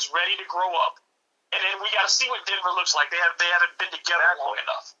Mitchell is ready to grow up, and then we got to see what Denver looks like. They haven't been together long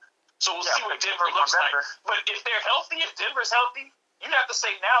enough, so we'll see what Denver looks like. But if they're healthy, if Denver's healthy, you have to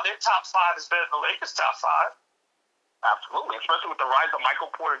say now their top 5 is better than the Lakers' top 5. Absolutely, especially with the rise of Michael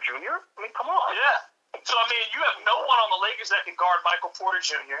Porter Jr. I mean, come on. Yeah. So, I mean, you have no one on the Lakers that can guard Michael Porter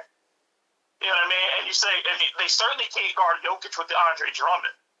Jr. You know what I mean? And you say, they certainly can't guard Jokic with the Andre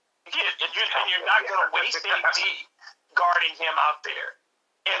Drummond. And you're not going to waste AD guarding him out there.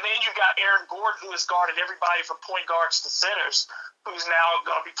 And then you got Aaron Gordon, who has guarded everybody from point guards to centers, who's now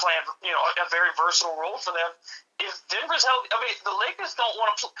going to be playing, a very versatile role for them. If Denver's healthy, I mean, the Lakers don't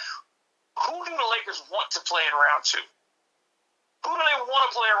want to play. Who do the Lakers want to play in round 2? Who do they want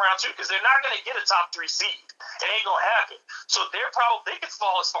to play in round 2? Because they're not going to get a top 3 seed. It ain't going to happen. So they could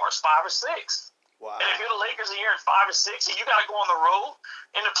fall as far as 5 or 6. Wow. And if you're the Lakers and you're in 5 or 6, and you got to go on the road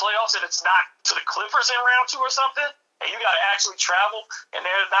in the playoffs, and it's not to the Clippers in round 2 or something, and you got to actually travel, and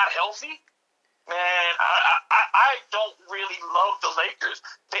they're not healthy, man, I don't really love the Lakers.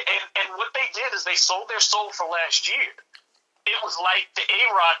 And what they did is they sold their soul for last year. It was like the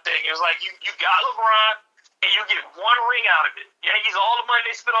A-Rod thing. It was like you got LeBron, and you get one ring out of it. Yankees, all the money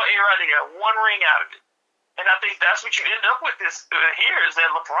they spent on A-Rod, they got one ring out of it. And I think that's what you end up with this here, is that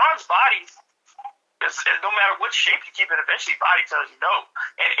LeBron's body, no matter what shape you keep it, eventually body tells you no.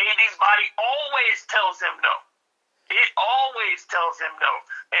 And AD's body always tells him no. It always tells him no.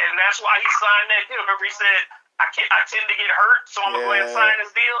 And that's why he signed that deal. Remember he said, I tend to get hurt, so I'm going to go ahead and sign this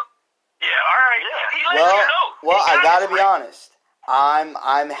deal? Yeah, all right. Yeah. He let you know. Well, I got to be honest.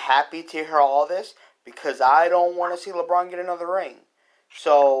 I'm happy to hear all this because I don't want to see LeBron get another ring.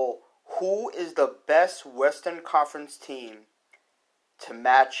 So, who is the best Western Conference team to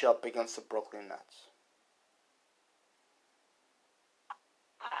match up against the Brooklyn Nets?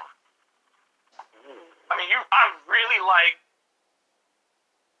 I mean, I really like.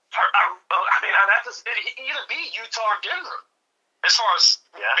 I mean, I'd have to either be Utah or Denver. as far as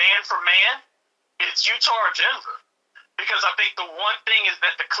man for man, it's Utah or Denver. Because I think the one thing is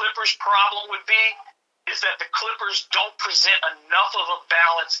that the Clippers' problem would be is that the Clippers don't present enough of a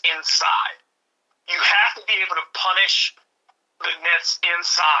balance inside. You have to be able to punish the Nets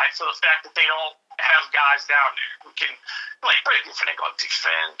inside for the fact that they don't have guys down there who can, like, Brady Griffin ain't going to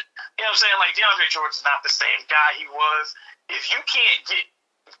defend. You know what I'm saying? Like, DeAndre Jordan's not the same guy he was. If you can't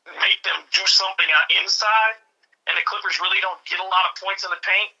make them do something out inside, and the Clippers really don't get a lot of points in the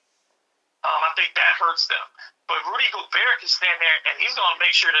paint, I think that hurts them. But Rudy Gobert can stand there, and he's going to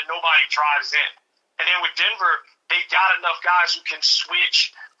make sure that nobody drives in. And then with Denver, they got enough guys who can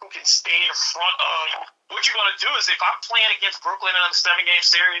switch, who can stay in front of. What you're going to do is, if I'm playing against Brooklyn in a 7-game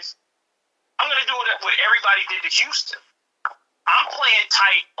series, I'm going to do what everybody did to Houston. I'm playing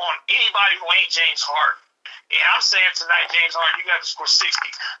tight on anybody who ain't James Harden. And I'm saying tonight, James Harden, you got to score 60,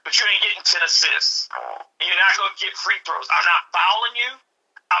 but you ain't getting 10 assists. You're not going to get free throws. I'm not fouling you.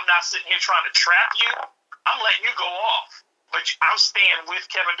 I'm not sitting here trying to trap you. I'm letting you go off. But I'm staying with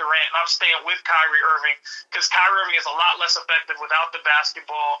Kevin Durant, and I'm staying with Kyrie Irving, because Kyrie Irving is a lot less effective without the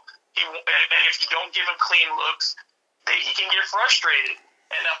basketball. And if you don't give him clean looks, he can get frustrated.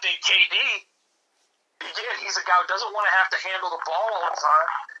 And I think KD, again, he's a guy who doesn't want to have to handle the ball all the time.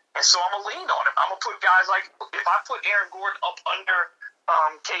 And so I'm going to lean on him. I'm going to put guys like, if I put Aaron Gordon up under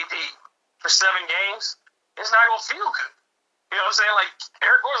KD for 7 games, it's not going to feel good. You know what I'm saying? Like,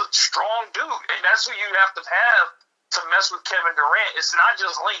 Aaron Gordon's a strong dude, and that's who you have to mess with Kevin Durant. It's not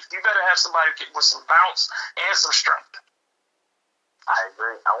just length. You better have somebody with some bounce and some strength. I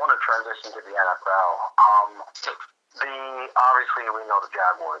agree. I want to transition to the NFL. Obviously, we know the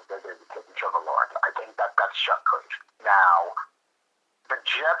Jaguars. They're taking Trevor Lawrence. I think that's shut case. Now, the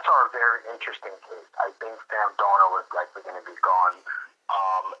Jets are a very interesting case. I think Sam Darnold is likely going to be gone.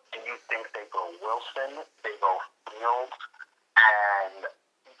 Do you think they go Wilson, they go Fields, and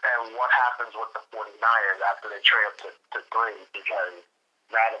what happens with the 49ers after they trade up to 3? Because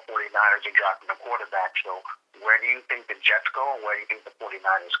now the 49ers are dropping the quarterback. So where do you think the Jets go, and where do you think the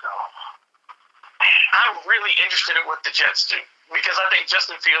 49ers go? I'm really interested in what the Jets do, because I think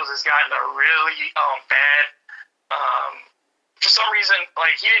Justin Fields has gotten a really bad. For some reason,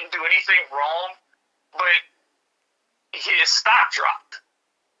 like, he didn't do anything wrong, but his stock dropped,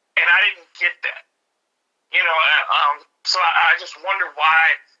 and I didn't get that. You know, so I just wonder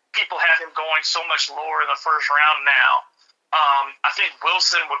why people have him going so much lower in the first round now. I think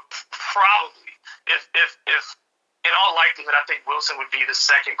Wilson would probably, if in all likelihood, I think Wilson would be the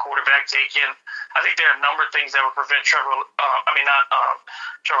second quarterback taken. I think there are a number of things that would prevent Trevor Lawrence,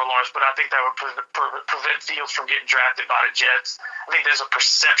 but I think that would prevent Fields from getting drafted by the Jets. I think there's a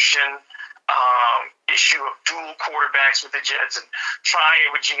perception issue of dual quarterbacks with the Jets, and trying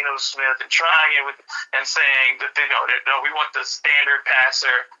it with Geno Smith, and trying it and saying that we want the standard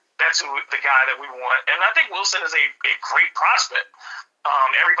passer. That's the guy that we want. And I think Wilson is a great prospect.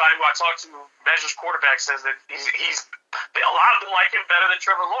 Everybody who I talk to measures quarterback says that a lot of them like him better than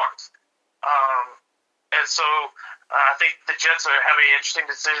Trevor Lawrence. And so I think the Jets have an interesting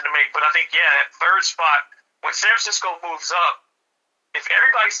decision to make. But I think, at third spot, when San Francisco moves up, if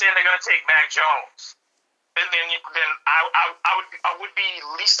everybody's saying they're going to take Mac Jones, then I would be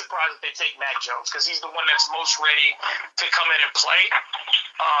least surprised if they take Mac Jones, because he's the one that's most ready to come in and play.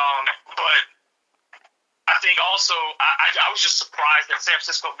 But I think also I was just surprised that San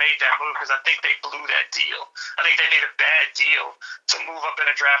Francisco made that move, because I think they blew that deal. I think they made a bad deal to move up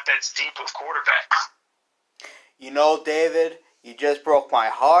in a draft that's deep with quarterbacks. You know, David, you just broke my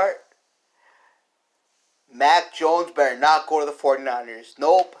heart. Mac Jones better not go to the 49ers.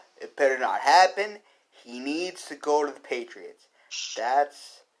 Nope, it better not happen. He needs to go to the Patriots.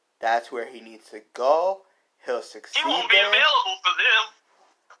 That's where he needs to go. He'll succeed. He won't be available for them.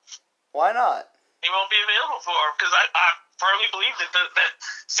 Why not? He won't be available for him, because I firmly believe that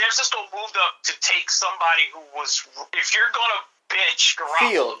San Francisco moved up to take somebody who was. If you're going to bench Garoppolo,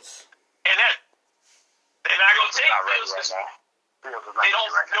 Fields, and that they're not going to take Fields.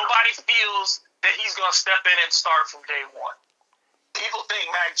 Nobody feels that he's going to step in and start from day one. People think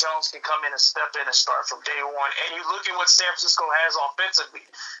Mac Jones can come in and step in and start from day one. And you look at what San Francisco has offensively.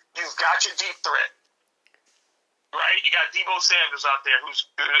 You've got your deep threat, right? You got Deebo Samuels out there who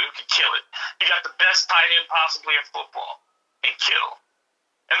can kill it. You got the best tight end possibly in football, and Kittle.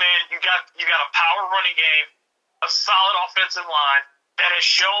 And then you got a power running game, a solid offensive line that has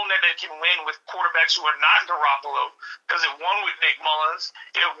shown that they can win with quarterbacks who are not Garoppolo, because it won with Nick Mullins.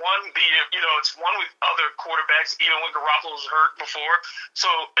 It's won with other quarterbacks, even when Garoppolo was hurt before.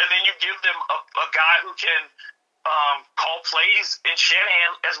 So, and then you give them a guy who can call plays in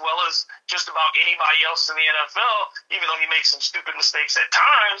Shanahan as well as just about anybody else in the NFL, even though he makes some stupid mistakes at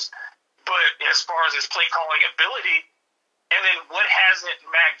times. But as far as his play calling ability, and then what hasn't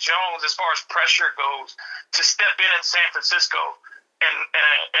Mac Jones, as far as pressure goes, to step in San Francisco and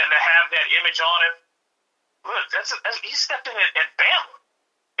to have that image on him? Look, he stepped in at Bama.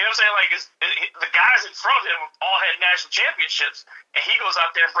 You know what I'm saying? Like, the guys in front of him all had national championships, and he goes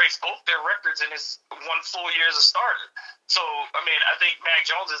out there and breaks both their records in his 1 full year as a starter. So, I mean, I think Mac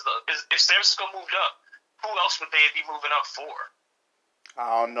Jones is if San Francisco moved up, who else would they be moving up for?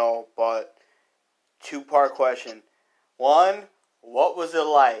 I don't know, but 2-part question. One, what was it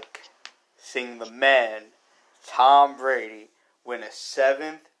like seeing the man, Tom Brady, win a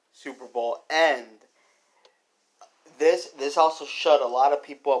 7th Super Bowl? And this also shut a lot of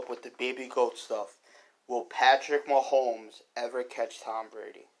people up with the baby goat stuff. Will Patrick Mahomes ever catch Tom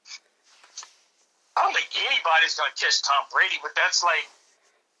Brady? I don't think anybody's going to catch Tom Brady, but that's like,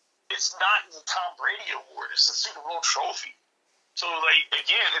 it's not the Tom Brady award. It's the Super Bowl trophy. So, like,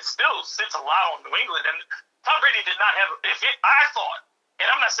 again, it still sits a lot on New England. And Tom Brady did not have, I thought, and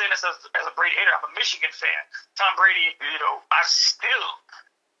I'm not saying this as a Brady hater, I'm a Michigan fan. Tom Brady, I still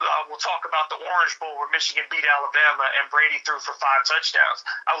we'll talk about the Orange Bowl where Michigan beat Alabama and Brady threw for 5 touchdowns.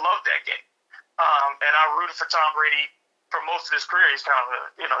 I loved that game. And I rooted for Tom Brady for most of his career. He's kind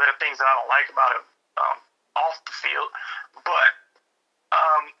of, there are things that I don't like about him off the field. But,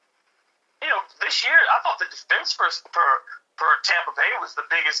 this year, I thought the defense for Tampa Bay was the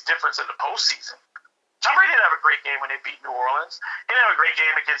biggest difference in the postseason. Tom Brady didn't have a great game when they beat New Orleans. He didn't have a great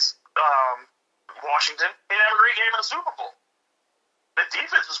game against Washington. He didn't have a great game in the Super Bowl. The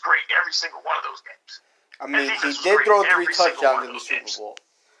defense was great every single one of those games. I mean, he did throw 3 touchdowns in the Super Bowl.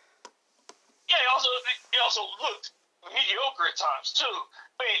 Yeah, he also looked mediocre at times, too.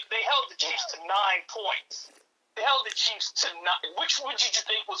 I mean, they held the Chiefs to 9 points. They held the Chiefs to 9. Which one did you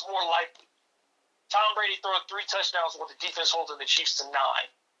think was more likely? Tom Brady throwing 3 touchdowns or the defense holding the Chiefs to 9?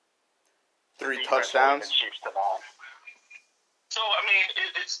 3 touchdowns? The Chiefs to 9. So, I mean,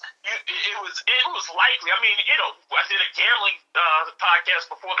 it was likely. I mean, I did a gambling podcast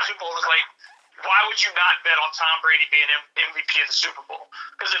before the Super Bowl. It was like, why would you not bet on Tom Brady being MVP of the Super Bowl?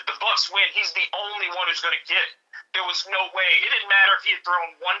 Because if the Bucs win, he's the only one who's going to get it. There was no way. It didn't matter if he had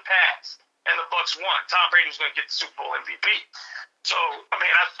thrown 1 pass and the Bucs won. Tom Brady was going to get the Super Bowl MVP. So, I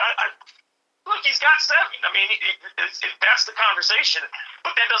mean, look, he's got 7. I mean, that's the conversation.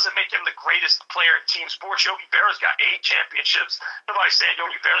 But that doesn't make him the greatest player in team sports. Yogi Berra's got 8 championships. Nobody's saying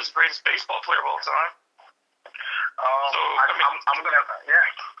Yogi Berra's the greatest baseball player of all time.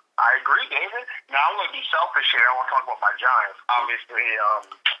 I agree, David. Now, I'm going to be selfish here. I want to talk about my Giants. Obviously,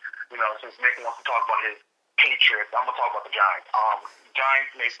 since Nick wants to talk about his Patriots, I'm going to talk about the Giants.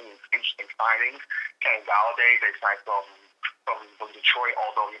 Giants made some interesting signings. Kenny Galladay, they signed from Detroit,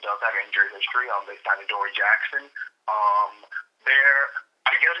 although he does have injury history. They signed Dory Jackson.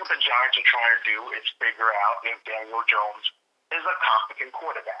 I guess what the Giants are trying to do is figure out if Daniel Jones is a competent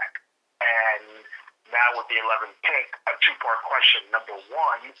quarterback. And now with the 11th pick, a 2-part question. Number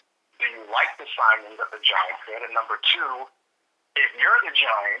 1, do you like the signings that the Giants did? And number 2, if you're the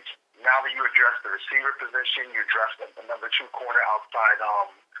Giants, now that you address the receiver position, you address the number 2 corner outside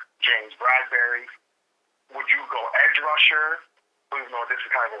James Bradbury, would you go edge rusher? Even though this is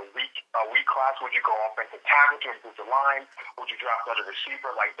kind of a weak class, would you go offensive tackle to improve the line? Would you draft another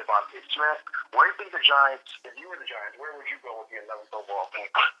receiver like Devontae Smith? Where do you think the Giants, if you were the Giants, where would you go with the 11th overall pick?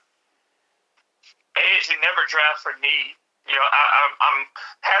 You never draft for need. I'm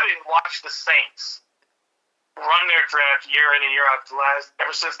having watched the Saints run their draft year in and year out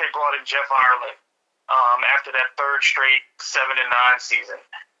ever since they brought in Jeff Ireland after that 3rd straight 7-9 season.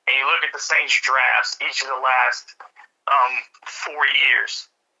 And you look at the Saints drafts each of the last 4 years,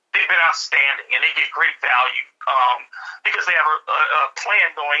 they've been outstanding, and they get great value because they have a plan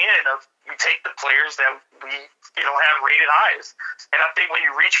going in of we take the players that we have rated highest. And I think when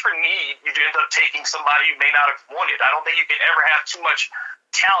you reach for need, you end up taking somebody you may not have wanted. I don't think you can ever have too much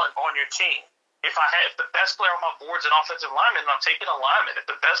talent on your team. If the best player on my board is an offensive lineman, I'm taking a lineman. If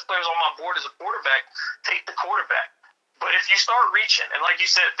the best player on my board is a quarterback, take the quarterback. But if you start reaching, and like you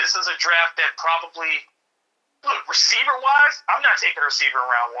said, this is a draft that probably, look, receiver-wise, I'm not taking a receiver in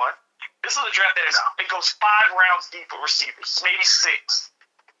round 1. This is a draft that it goes 5 rounds deep with receivers, maybe 6.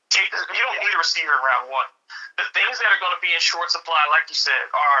 You don't need a receiver in round 1. The things that are going to be in short supply, like you said,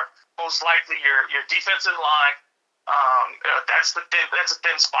 are most likely your defensive line. That's a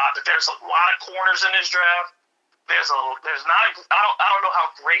thin spot. But there's a lot of corners in this draft. I don't know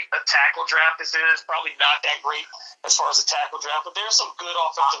how great a tackle draft this is. Probably not that great as far as a tackle draft, but there's some good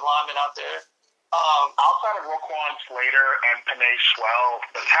offensive linemen out there. Outside of Roquan Slater and Panay Swell,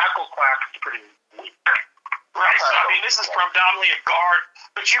 the tackle class is pretty weak. Right. So I mean, this is predominantly a guard,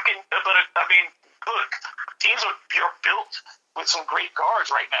 but look, teams are built with some great guards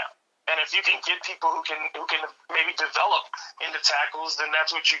right now. And if you can get people who can maybe develop into tackles, then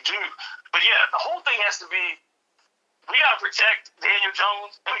that's what you do. But yeah, the whole thing has to be, we got to protect Daniel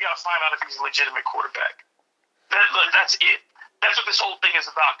Jones, and we got to find out if he's a legitimate quarterback. That's it. That's what this whole thing is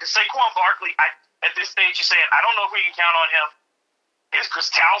about. Because Saquon Barkley, at this stage, you're saying, I don't know if we can count on him. As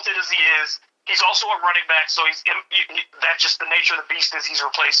talented as he is, he's also a running back, so that's just the nature of the beast is he's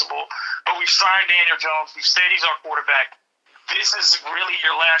replaceable. But we've signed Daniel Jones. We've said he's our quarterback. This is really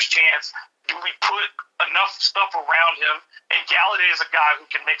your last chance. Do we put enough stuff around him? And Galladay is a guy who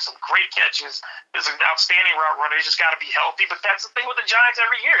can make some great catches, is an outstanding route runner. He's just got to be healthy. But that's the thing with the Giants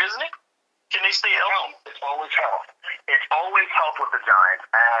every year, isn't it? Can they stay healthy? It's always health. It's always health with the Giants.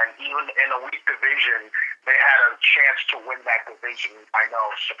 And even in a weak division, they had a chance to win that division. I know,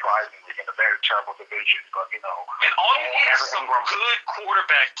 surprisingly, in a very terrible division. But, and all you need is some good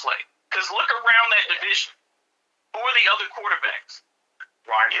quarterback play. Because look around that division. Who are the other quarterbacks?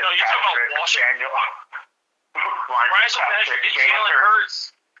 Ryan you're talking about Washington. Ryan Fitzpatrick, Jalen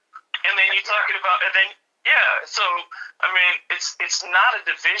Hurts. And then you're talking about, so, I mean, it's not a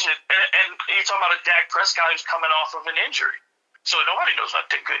division. And you're talking about a Dak Prescott who's coming off of an injury. So nobody knows what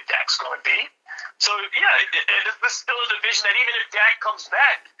good Dak's going to be. So, it's still a division that even if Dak comes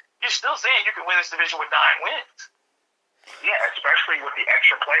back, you're still saying you can win this division with 9 wins. Yeah, especially with the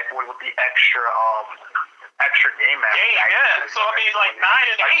extra play, with the extra game match. So, I mean, like 9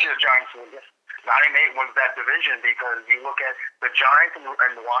 and 8. The Giants 9 and 8 wins that division because you look at the Giants and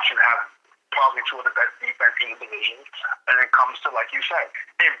Washington have probably 2 of the best defense in the division. And it comes to, like you said,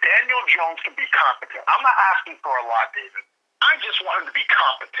 if Daniel Jones can be competent, I'm not asking for a lot, David. I just want him to be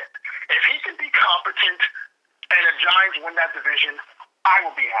competent. If he can be competent and the Giants win that division, I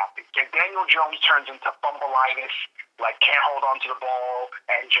will be happy. If Daniel Jones turns into fumbleitis, like can't hold on to the ball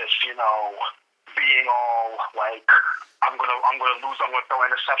and just, being all like, I'm gonna lose, I'm gonna throw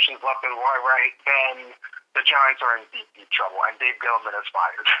interceptions left and right, then the Giants are in deep trouble, and Dave Gettleman is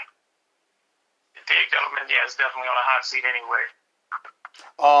fired. Dave Gettleman, is definitely on a hot seat anyway.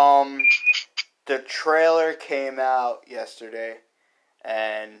 The trailer came out yesterday,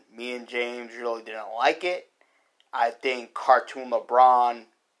 and me and James really didn't like it. I think Cartoon LeBron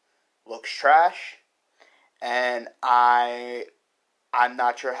looks trash, and I'm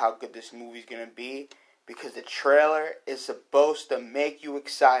not sure how good this movie's going to be because the trailer is supposed to make you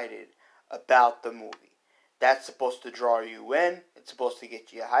excited about the movie. That's supposed to draw you in. It's supposed to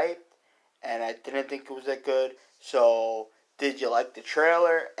get you hyped, and I didn't think it was that good. So, did you like the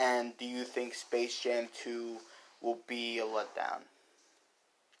trailer, and do you think Space Jam 2 will be a letdown?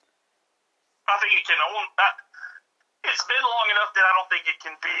 I think it can only... It's been long enough that I don't think it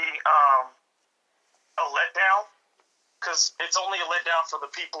can be a letdown. Because it's only a letdown for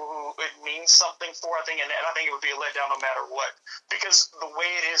the people who it means something for, I think, and I think it would be a letdown no matter what. Because the way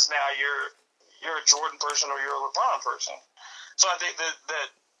it is now, you're a Jordan person or you're a LeBron person. So I think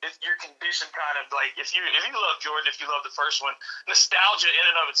that if you're conditioned kind of like, if you love Jordan, if you love the first one, nostalgia in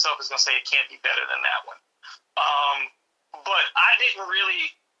and of itself is going to say it can't be better than that one. But I didn't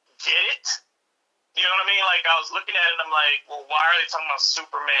really get it. You know what I mean? Like, I was looking at it and I'm like, well, why are they talking about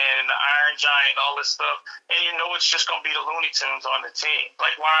Superman and the Iron Giant and all this stuff? And it's just going to be the Looney Tunes on the team.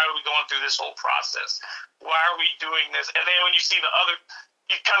 Like, why are we going through this whole process? Why are we doing this? And then when you see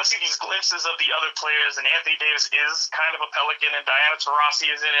you kind of see these glimpses of the other players, and Anthony Davis is kind of a Pelican, and Diana Taurasi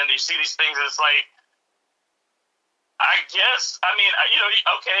is in it, and you see these things, and it's like, I guess, I mean,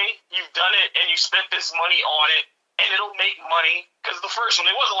 okay, you've done it, and you spent this money on it, and it'll make money, because the first one,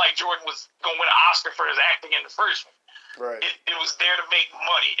 it wasn't like Jordan was going to win an Oscar for his acting in the first one. Right. It was there to make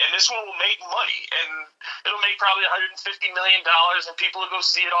money, and this one will make money, and it'll make probably $150 million, and people will go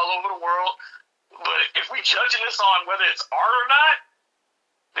see it all over the world. But if we judging this on whether it's art or not,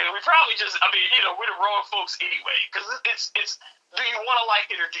 then we probably just, we're the wrong folks anyway, because it's do you want to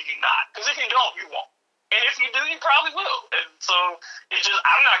like it or do you not? Because if you don't, you won't. And if you do, you probably will. And so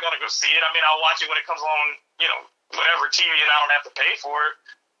I'm not going to go see it. I mean, I'll watch it when it comes on, whatever TV, and I don't have to pay for it.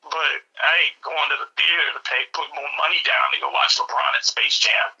 But I ain't going to the theater to put more money down to go watch LeBron at Space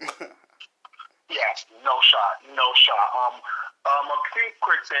Jam. Yeah, no shot. A few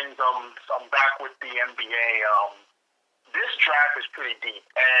quick things. I'm back with the NBA. This draft is pretty deep,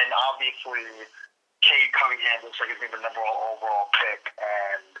 and obviously, Cade Cunningham looks like he's going to be the number 1 overall pick.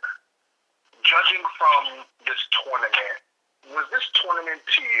 And judging from this tournament, was this tournament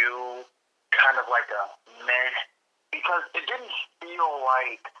to you kind of like a meh? Because it didn't feel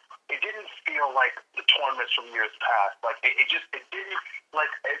like it didn't feel like the tournaments from years past. Like, it didn't,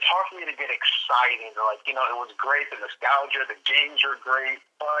 like, it's hard for me to get excited. Like, you know, it was great, the nostalgia, the games are great,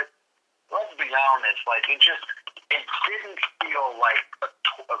 but let's be honest, like, it didn't feel like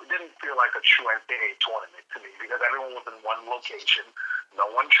a true NCAA tournament to me, because everyone was in one location. No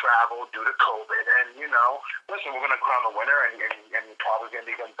one traveled due to COVID, and, you know, listen, we're going to crown the winner, and probably going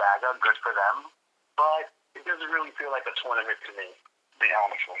to be Gonzaga. Good for them. But it doesn't really feel like a tournament to me, to be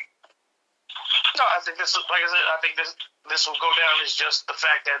honest with you. No, I think this is, like I said, I think this will go down as just the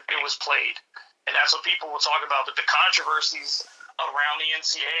fact that it was played. And that's what people will talk about. But the controversies around the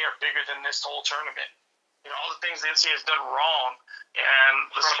NCAA are bigger than this whole tournament. You know, all the things the NCAA has done wrong, and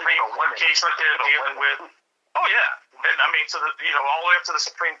the Supreme Court case that they're dealing with. Oh, yeah. And I mean, all the way up to the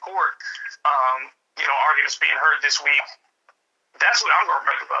Supreme Court, arguments being heard this week. That's what I'm going to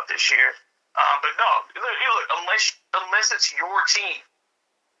remember about this year. But no, look, unless it's your team,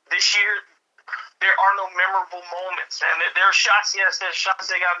 this year, there are no memorable moments. And there are shots, yes, there's shots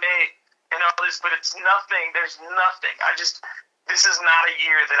that got made and all this, but it's nothing. There's nothing. This is not a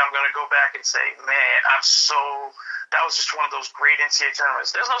year that I'm going to go back and say, man, that was just one of those great NCAA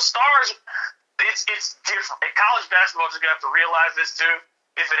tournaments. There's no stars. It's different. And college basketball is going to have to realize this too.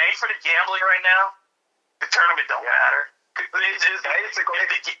 If it ain't for the gambling right now, the tournament don't matter. If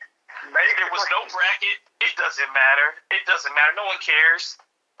there was no bracket, it doesn't matter. It doesn't matter. No one cares.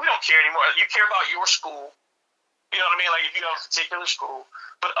 We don't care anymore. You care about your school. You know what I mean? Like, if you have a particular school.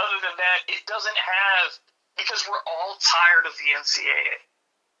 But other than that, it doesn't have, because we're all tired of the NCAA.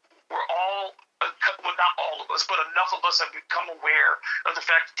 We're all, well, not all of us, but enough of us have become aware of the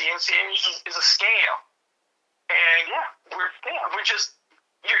fact that the NCAA is a scam. And we're just,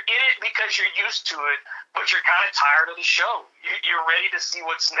 you're in it because you're used to it, but you're kind of tired of the show. You're ready to see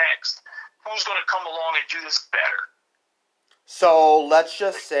what's next. Who's going to come along and do this better? So let's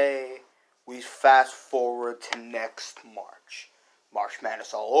just say we fast forward to next March. March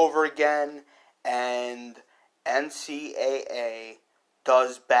Madness all over again, and NCAA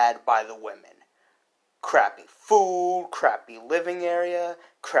does bad by the women. Crappy food, crappy living area,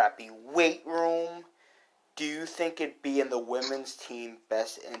 crappy weight room. Do you think it'd be in the women's team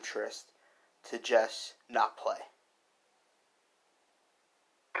best interest to just not play?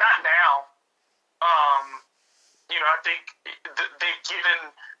 Not now. I think they've given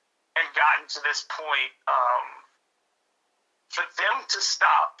and gotten to this point. For them to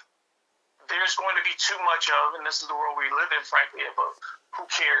stop, there's going to be too much of, and this is the world we live in, frankly, but who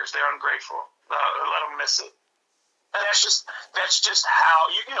cares? They're ungrateful. Let them miss it. And that's just how,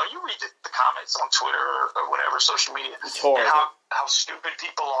 you read the comments on Twitter or whatever, social media, and how stupid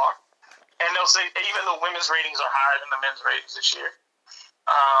people are. And they'll say, even though women's ratings are higher than the men's ratings this year.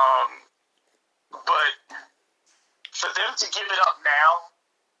 But for them to give it up now,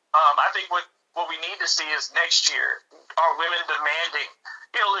 I think what we need to see is next year, are women demanding,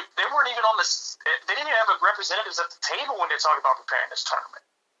 they weren't even they didn't even have representatives at the table when they're talking about preparing this tournament.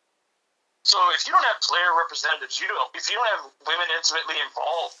 So if you don't have player representatives, if you don't have women intimately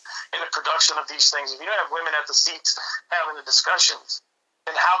involved in the production of these things, if you don't have women at the seats having the discussions,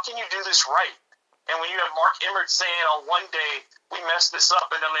 then how can you do this right? And when you have Mark Emmert saying on one day, we messed this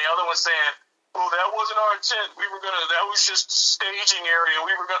up, and then the other one saying, well, that wasn't our intent. That was just a staging area.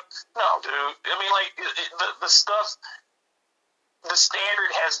 No, dude. I mean, like, the stuff, the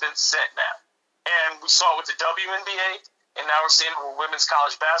standard has been set now. And we saw it with the WNBA, and now we're seeing it with women's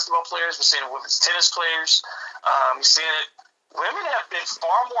college basketball players. We're seeing it with women's tennis players. We're seeing it. Women have been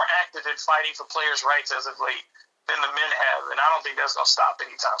far more active in fighting for players' rights as of late than the men have, and I don't think that's going to stop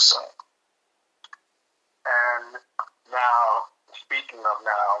anytime soon. And now, speaking of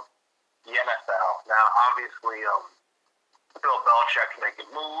the NFL. Now, obviously, Bill Belichick's making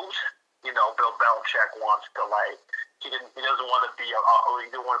moves. Bill Belichick wants to, he doesn't want to be, he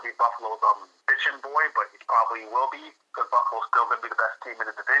didn't want to be Buffalo's bitchin' boy, but he probably will be, because Buffalo's still going to be the best team in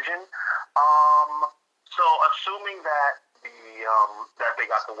the division. So, assuming that that they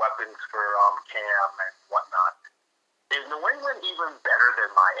got the weapons for Cam and whatnot, is New England even better than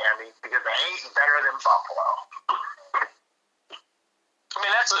Miami? Because they ain't better than Buffalo. I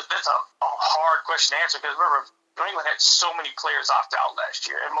mean, that's a hard question to answer, because remember, New England had so many players opt out last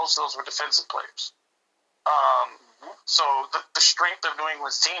year, and most of those were defensive players. So the strength of New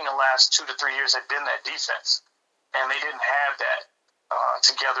England's team in the last 2 to 3 years had been that defense, and they didn't have that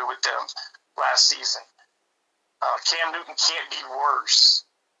together with them last season. Cam Newton can't be worse.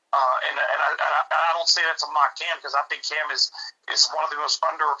 And I don't say that to mock Cam, because I think Cam is one of the most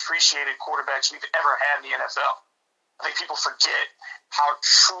underappreciated quarterbacks we've ever had in the NFL. I think people forget how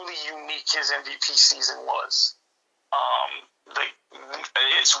truly unique his MVP season was.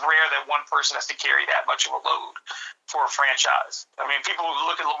 it's rare that one person has to carry that much of a load for a franchise. I mean, people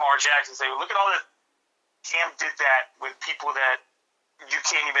look at Lamar Jackson and say, look at all that. Cam did that with people that you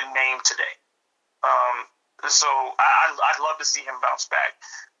can't even name today. So I'd love to see him bounce back.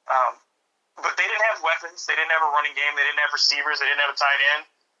 But they didn't have weapons. They didn't have a running game. They didn't have receivers. They didn't have a tight end.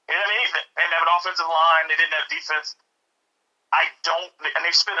 They didn't have anything. They didn't have an offensive line. They didn't have defense. And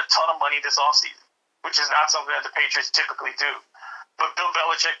they've spent a ton of money this offseason, which is not something that the Patriots typically do. But Bill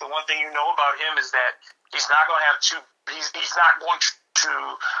Belichick, the one thing you know about him is that he's not going to have he's not going to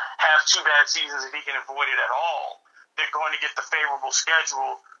have two bad seasons if he can avoid it at all. They're going to get the favorable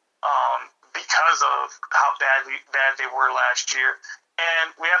schedule because of how bad they were last year.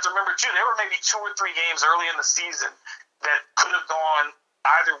 And we have to remember, too, there were maybe 2 or 3 games early in the season that could have gone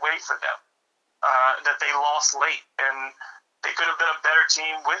either way for them, that they lost late. And they could have been a better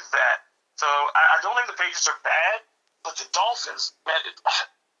team with that. So I don't think the Patriots are bad, but the Dolphins, man,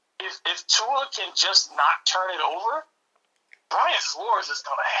 if Tua can just not turn it over, Brian Flores has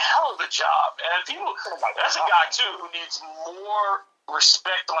done a hell of a job. And that's a guy, too, who needs more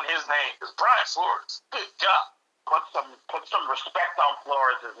respect on his name. Because Brian Flores, good God. Put some respect on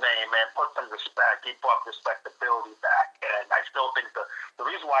Flores' name, man. Put some respect. He brought respectability back. And I still think the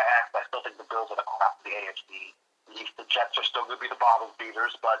reason why I asked, I still think the Bills are the class of the AFC. The Jets are still going to be the bottom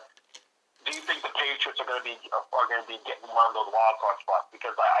feeders, but do you think the Patriots are going to be getting one of those wild card spots?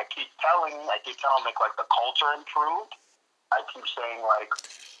 Because I keep telling like the culture improved. I keep saying like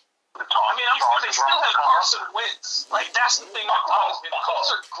the they still have Carson Wentz. Like that's the thing that bothers me. The Colts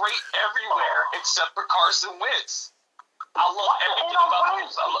are great everywhere except for Carson Wentz. I love everything about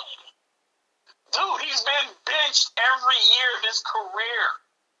him. Dude, he's been benched every year of his career.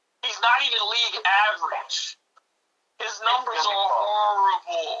 He's not even league average. His numbers are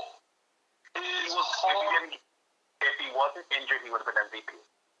horrible. If he wasn't injured, he would have been MVP.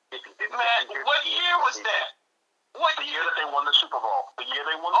 If he didn't get injured, what year was that? What the year that they won the Super Bowl. The year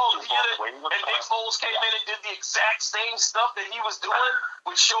they won the Super Bowl. And Nick Foles came in and did the exact same stuff that he was doing,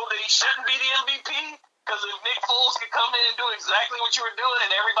 which showed that he shouldn't be the MVP. Because if Nick Foles could come in and do exactly what you were doing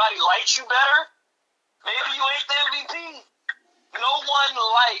and everybody likes you better, maybe you ain't the MVP. No one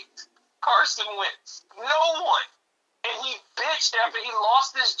liked Carson Wentz. No one. And he bitched after he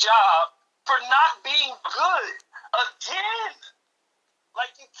lost his job for not being good again.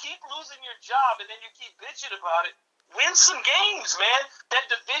 Like, you keep losing your job and then you keep bitching about it. Win some games, man. That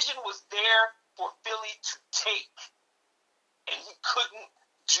division was there for Philly to take. And he couldn't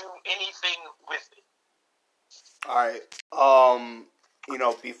do anything with it. All right.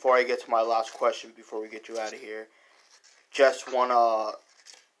 Before I get to my last question, before we get you out of here, just want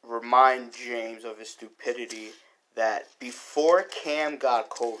to remind James of his stupidity that before Cam got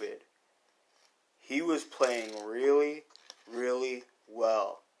COVID, he was playing really, really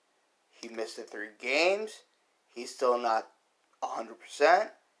well. He missed the 3 games. He's still not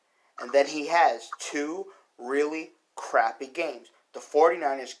 100%. And then he has 2 really crappy games. The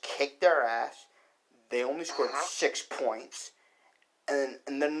 49ers kicked their ass. They only scored 6 points. And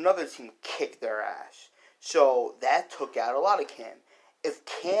then another team kicked their ass. So that took out a lot of Cam. If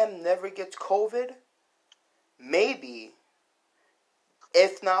Cam never gets COVID, maybe,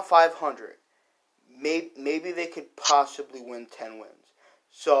 if not 500, maybe they could possibly win 10 wins.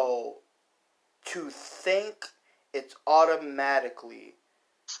 So to think it's automatically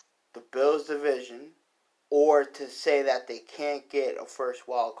the Bills division, or to say that they can't get a first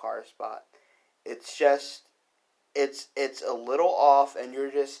wild card spot, it's just, it's a little off, and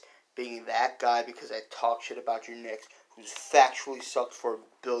you're just being that guy because I talk shit about your Knicks, who's factually sucked for a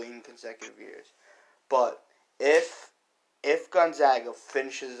billion consecutive years. But if Gonzaga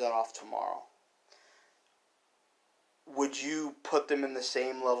finishes it off tomorrow, would you put them in the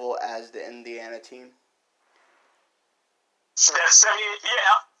same level as the Indiana team? That 78,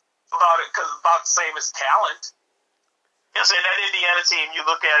 about the same as talent. You know, so that Indiana team, you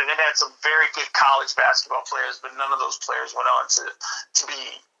look at it, it had some very good college basketball players, but none of those players went on to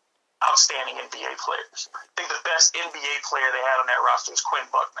be outstanding NBA players. I think the best NBA player they had on that roster was Quinn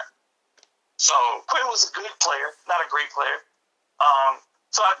Buckner. So Quinn was a good player, not a great player.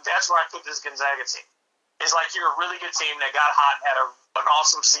 That's where I put this Gonzaga team. It's like you're a really good team that got hot and had an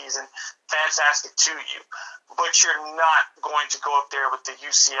awesome season, fantastic to you. But you're not going to go up there with the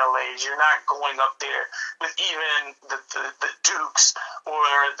UCLAs. You're not going up there with even the Dukes or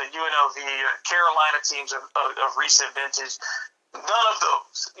the UNLV, Carolina teams of recent vintage. None of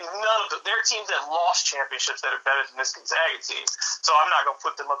those. They're teams that lost championships that are better than this Gonzaga team. So I'm not going to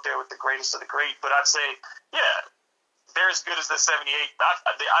put them up there with the greatest of the great. But I'd say, yeah, they're as good as the 78.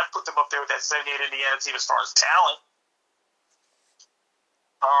 I'd put them up there with that 78 Indiana team as far as talent.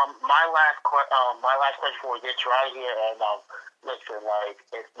 My last question before we get you out of here, and listen, like,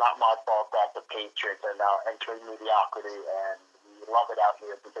 it's not my fault that the Patriots are now entering mediocrity, and we love it out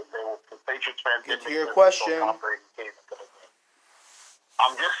here because the Patriots fans Get to didn't your think question. this was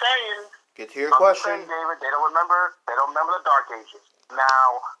I'm just saying. Get to your I'm just question. saying, David, they don't remember the Dark Ages.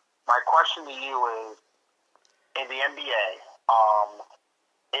 Now, my question to you is, in the NBA,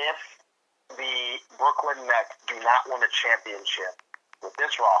 if the Brooklyn Nets do not win a championship with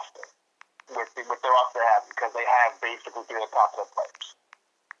this roster, with the roster they have, because they have basically 3 of the top 10 players,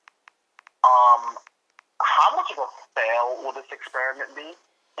 how much of a fail will this experiment be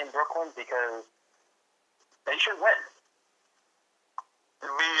in Brooklyn? Because they should win.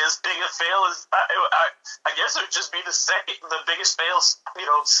 Be as big a fail as I guess it would just be the biggest fail,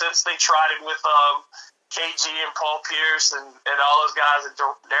 since they tried it with KG and Paul Pierce and all those guys and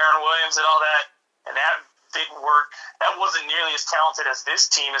Darren Williams and all that, and that didn't work. That wasn't nearly as talented as this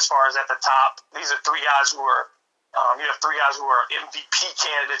team as far as at the top. These are 3 guys who are you have 3 guys who are MVP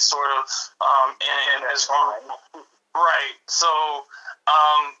candidates, sort of, and as right. So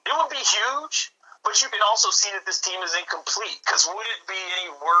it would be huge. But you can also see that this team is incomplete. Because would it be any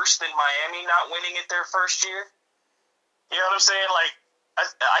worse than Miami not winning it their first year? You know what I'm saying? Like,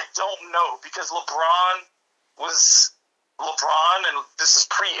 I don't know. Because LeBron, and this is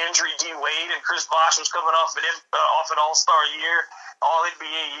pre-injury D Wade, and Chris Bosh was coming off an All-Star year,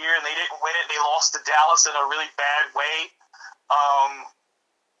 All-NBA year, and they didn't win it. They lost to Dallas in a really bad way.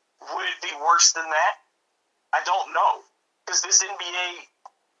 Would it be worse than that? I don't know. Because this NBA...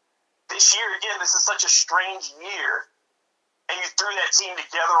 This year, again, this is such a strange year, and you threw that team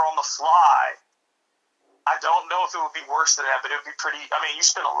together on the fly. I don't know if it would be worse than that, but it would be pretty... I mean, you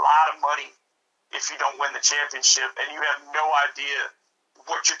spend a lot of money if you don't win the championship, and you have no idea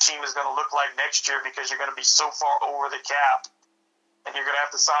what your team is going to look like next year because you're going to be so far over the cap, and you're going to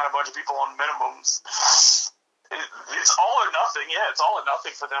have to sign a bunch of people on minimums. It's all or nothing. Yeah, it's all or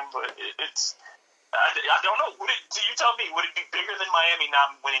nothing for them, but it's... I don't know. Do you tell me, would it be bigger than Miami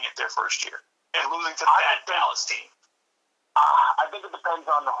not winning it their first year and losing to that Dallas team? I think it depends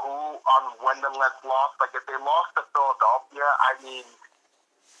on when the Nets lost. Like, if they lost to Philadelphia, I mean,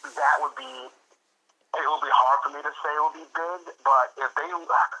 it would be hard for me to say it would be big. But the thing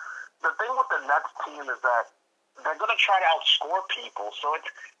with the Nets team is that they're going to try to outscore people. So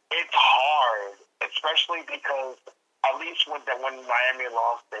it's hard, especially because at least when Miami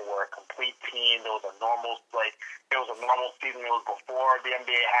lost, they were a complete team. It was a normal season. It was before the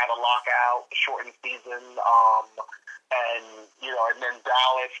NBA had a lockout, a shortened season, and then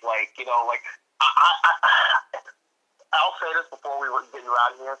Dallas, I'll say this before we get you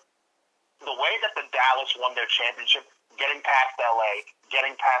out of here. The way that the Dallas won their championship, getting past LA,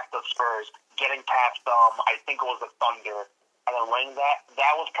 getting past the Spurs, getting past I think it was the Thunder, and then winning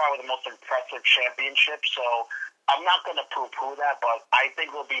that was probably the most impressive championship. So I'm not going to poo-poo that, but I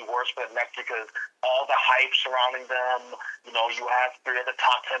think it will be worse for the Nets because all the hype surrounding them, you have 3 of the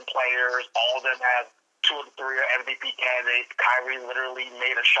top 10 players, all of them have 2 of the 3 are MVP candidates. Kyrie literally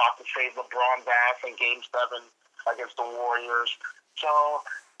made a shot to save LeBron's ass in Game 7 against the Warriors. So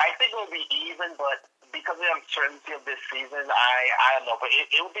I think it will be even, but because of the uncertainty of this season, I don't know, but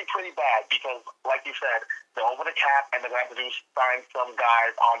it would be pretty bad because, like you said, they're over the cap and they're going to have to sign some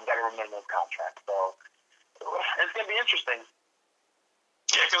guys on veteran minimum contracts. So it's going to be interesting.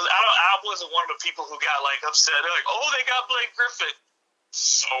 Yeah, because I wasn't one of the people who got, upset. They're like, oh, they got Blake Griffin.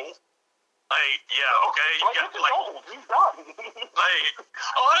 So? Yeah, okay. You got, he's done. They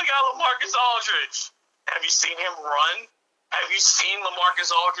got LaMarcus Aldridge. Have you seen him run? Have you seen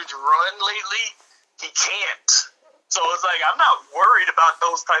LaMarcus Aldridge run lately? He can't. So it's I'm not worried about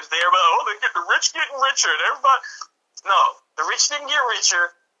those types there, but, the rich getting richer. And everybody... No, the rich didn't get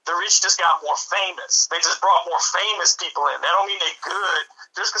richer. The rich just got more famous. They just brought more famous people in. That don't mean they're good.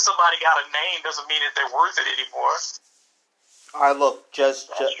 Just because somebody got a name doesn't mean that they're worth it anymore. All right, look, just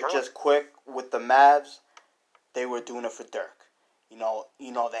quick with the Mavs, they were doing it for Dirk.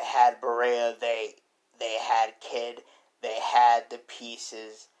 They had Berea, they had Kidd, they had the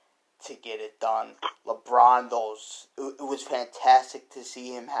pieces to get it done. LeBron, it was fantastic to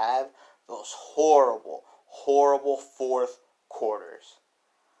see him have those horrible fourth quarters.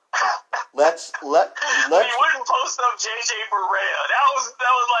 Let's. We wouldn't post up JJ Barea. That was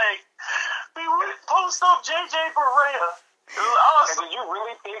we wouldn't post up JJ Barea. It was awesome. And did you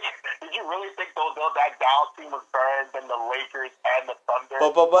really think that Dallas team was better than the Lakers and the Thunder?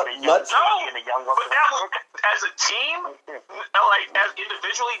 But let's. No, but that was, as a team, no, as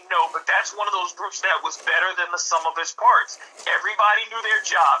individually, no, but that's one of those groups that was better than the sum of its parts. Everybody knew their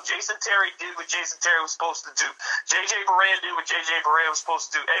job. Jason Terry did what Jason Terry was supposed to do. J.J. Barea did what J.J. Barea was supposed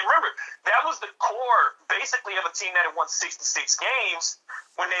to do. And remember, that was the core, basically, of a team that had won 66 games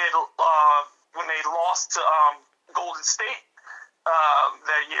when they lost to Golden State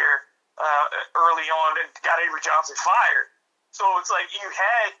that year early on and got Avery Johnson fired. So it's like you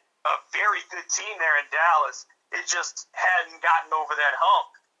had a very good team there in Dallas. It just hadn't gotten over that hump.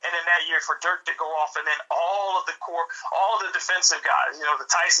 And then that year for Dirk to go off, and then all of the core, all of the defensive guys, the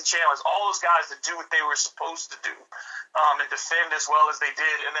Tyson Chandlers, all those guys to do what they were supposed to do and defend as well as they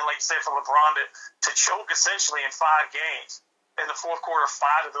did. And then, like you said, for LeBron to choke essentially in 5 games, in the fourth quarter of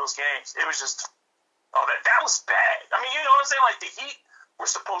 5 of those games, it was just, that was bad. I mean, you know what I'm saying? Like, the Heat were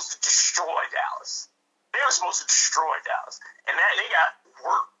supposed to destroy Dallas. They were supposed to destroy Dallas. And they got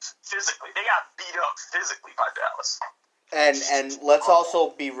worked physically. They got beat up physically by Dallas. And let's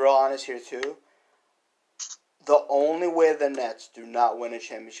also be real honest here, too. The only way the Nets do not win a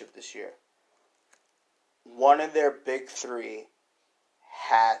championship this year, one of their big 3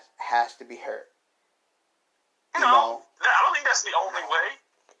 has to be hurt. No, I don't think that's the only way.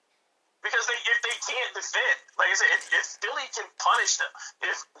 Because if they can't defend, like I said, if Philly can punish them,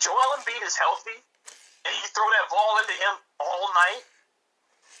 if Joel Embiid is healthy and you throw that ball into him all night,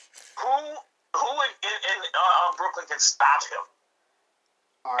 who in Brooklyn can stop him?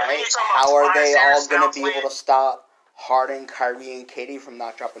 All right, how are they all going to be able to stop Harden, Kyrie, and KD from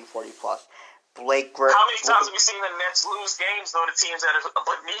not dropping 40+? Blake Griffin. How many times have we seen the Nets lose games, though, to teams that are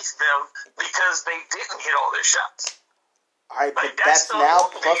beneath them because they didn't hit all their shots? All right, but that's now.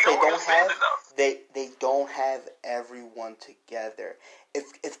 Plus, they don't have everyone together.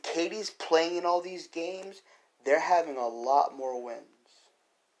 If KD's playing in all these games, they're having a lot more wins.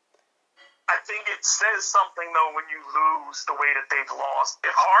 I think it says something, though, when you lose the way that they've lost.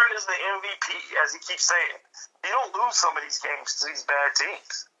 If Harden is the MVP, as he keeps saying, you don't lose some of these games to these bad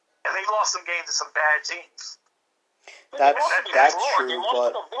teams. And they've lost some games to some bad teams. That's true,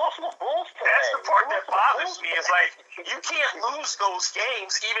 but that's the part that bothers me. Is like, you can't lose those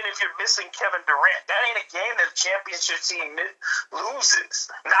games even if you're missing Kevin Durant. That ain't a game that a championship team loses.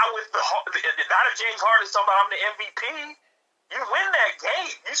 Not if James Harden's talking about I'm the MVP. You win that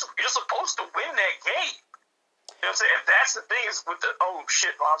game. You're supposed to win that game. You know what I'm saying? If that's the thing, is with the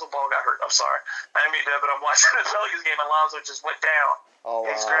Lonzo Ball got hurt. I'm sorry. I didn't mean that, but I'm watching the Pelicans game and Lonzo just went down. Oh,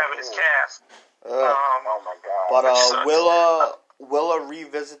 wow. He's grabbing his calf. Oh my God! But we'll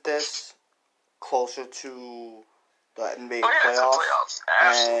revisit this closer to the NBA playoffs.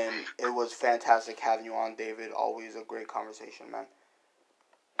 And it was fantastic having you on, David. Always a great conversation, man.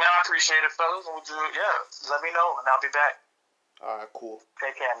 Man, I appreciate it, fellas. We'll do it. Yeah, let me know, and I'll be back. All right, cool.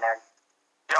 Take care, man.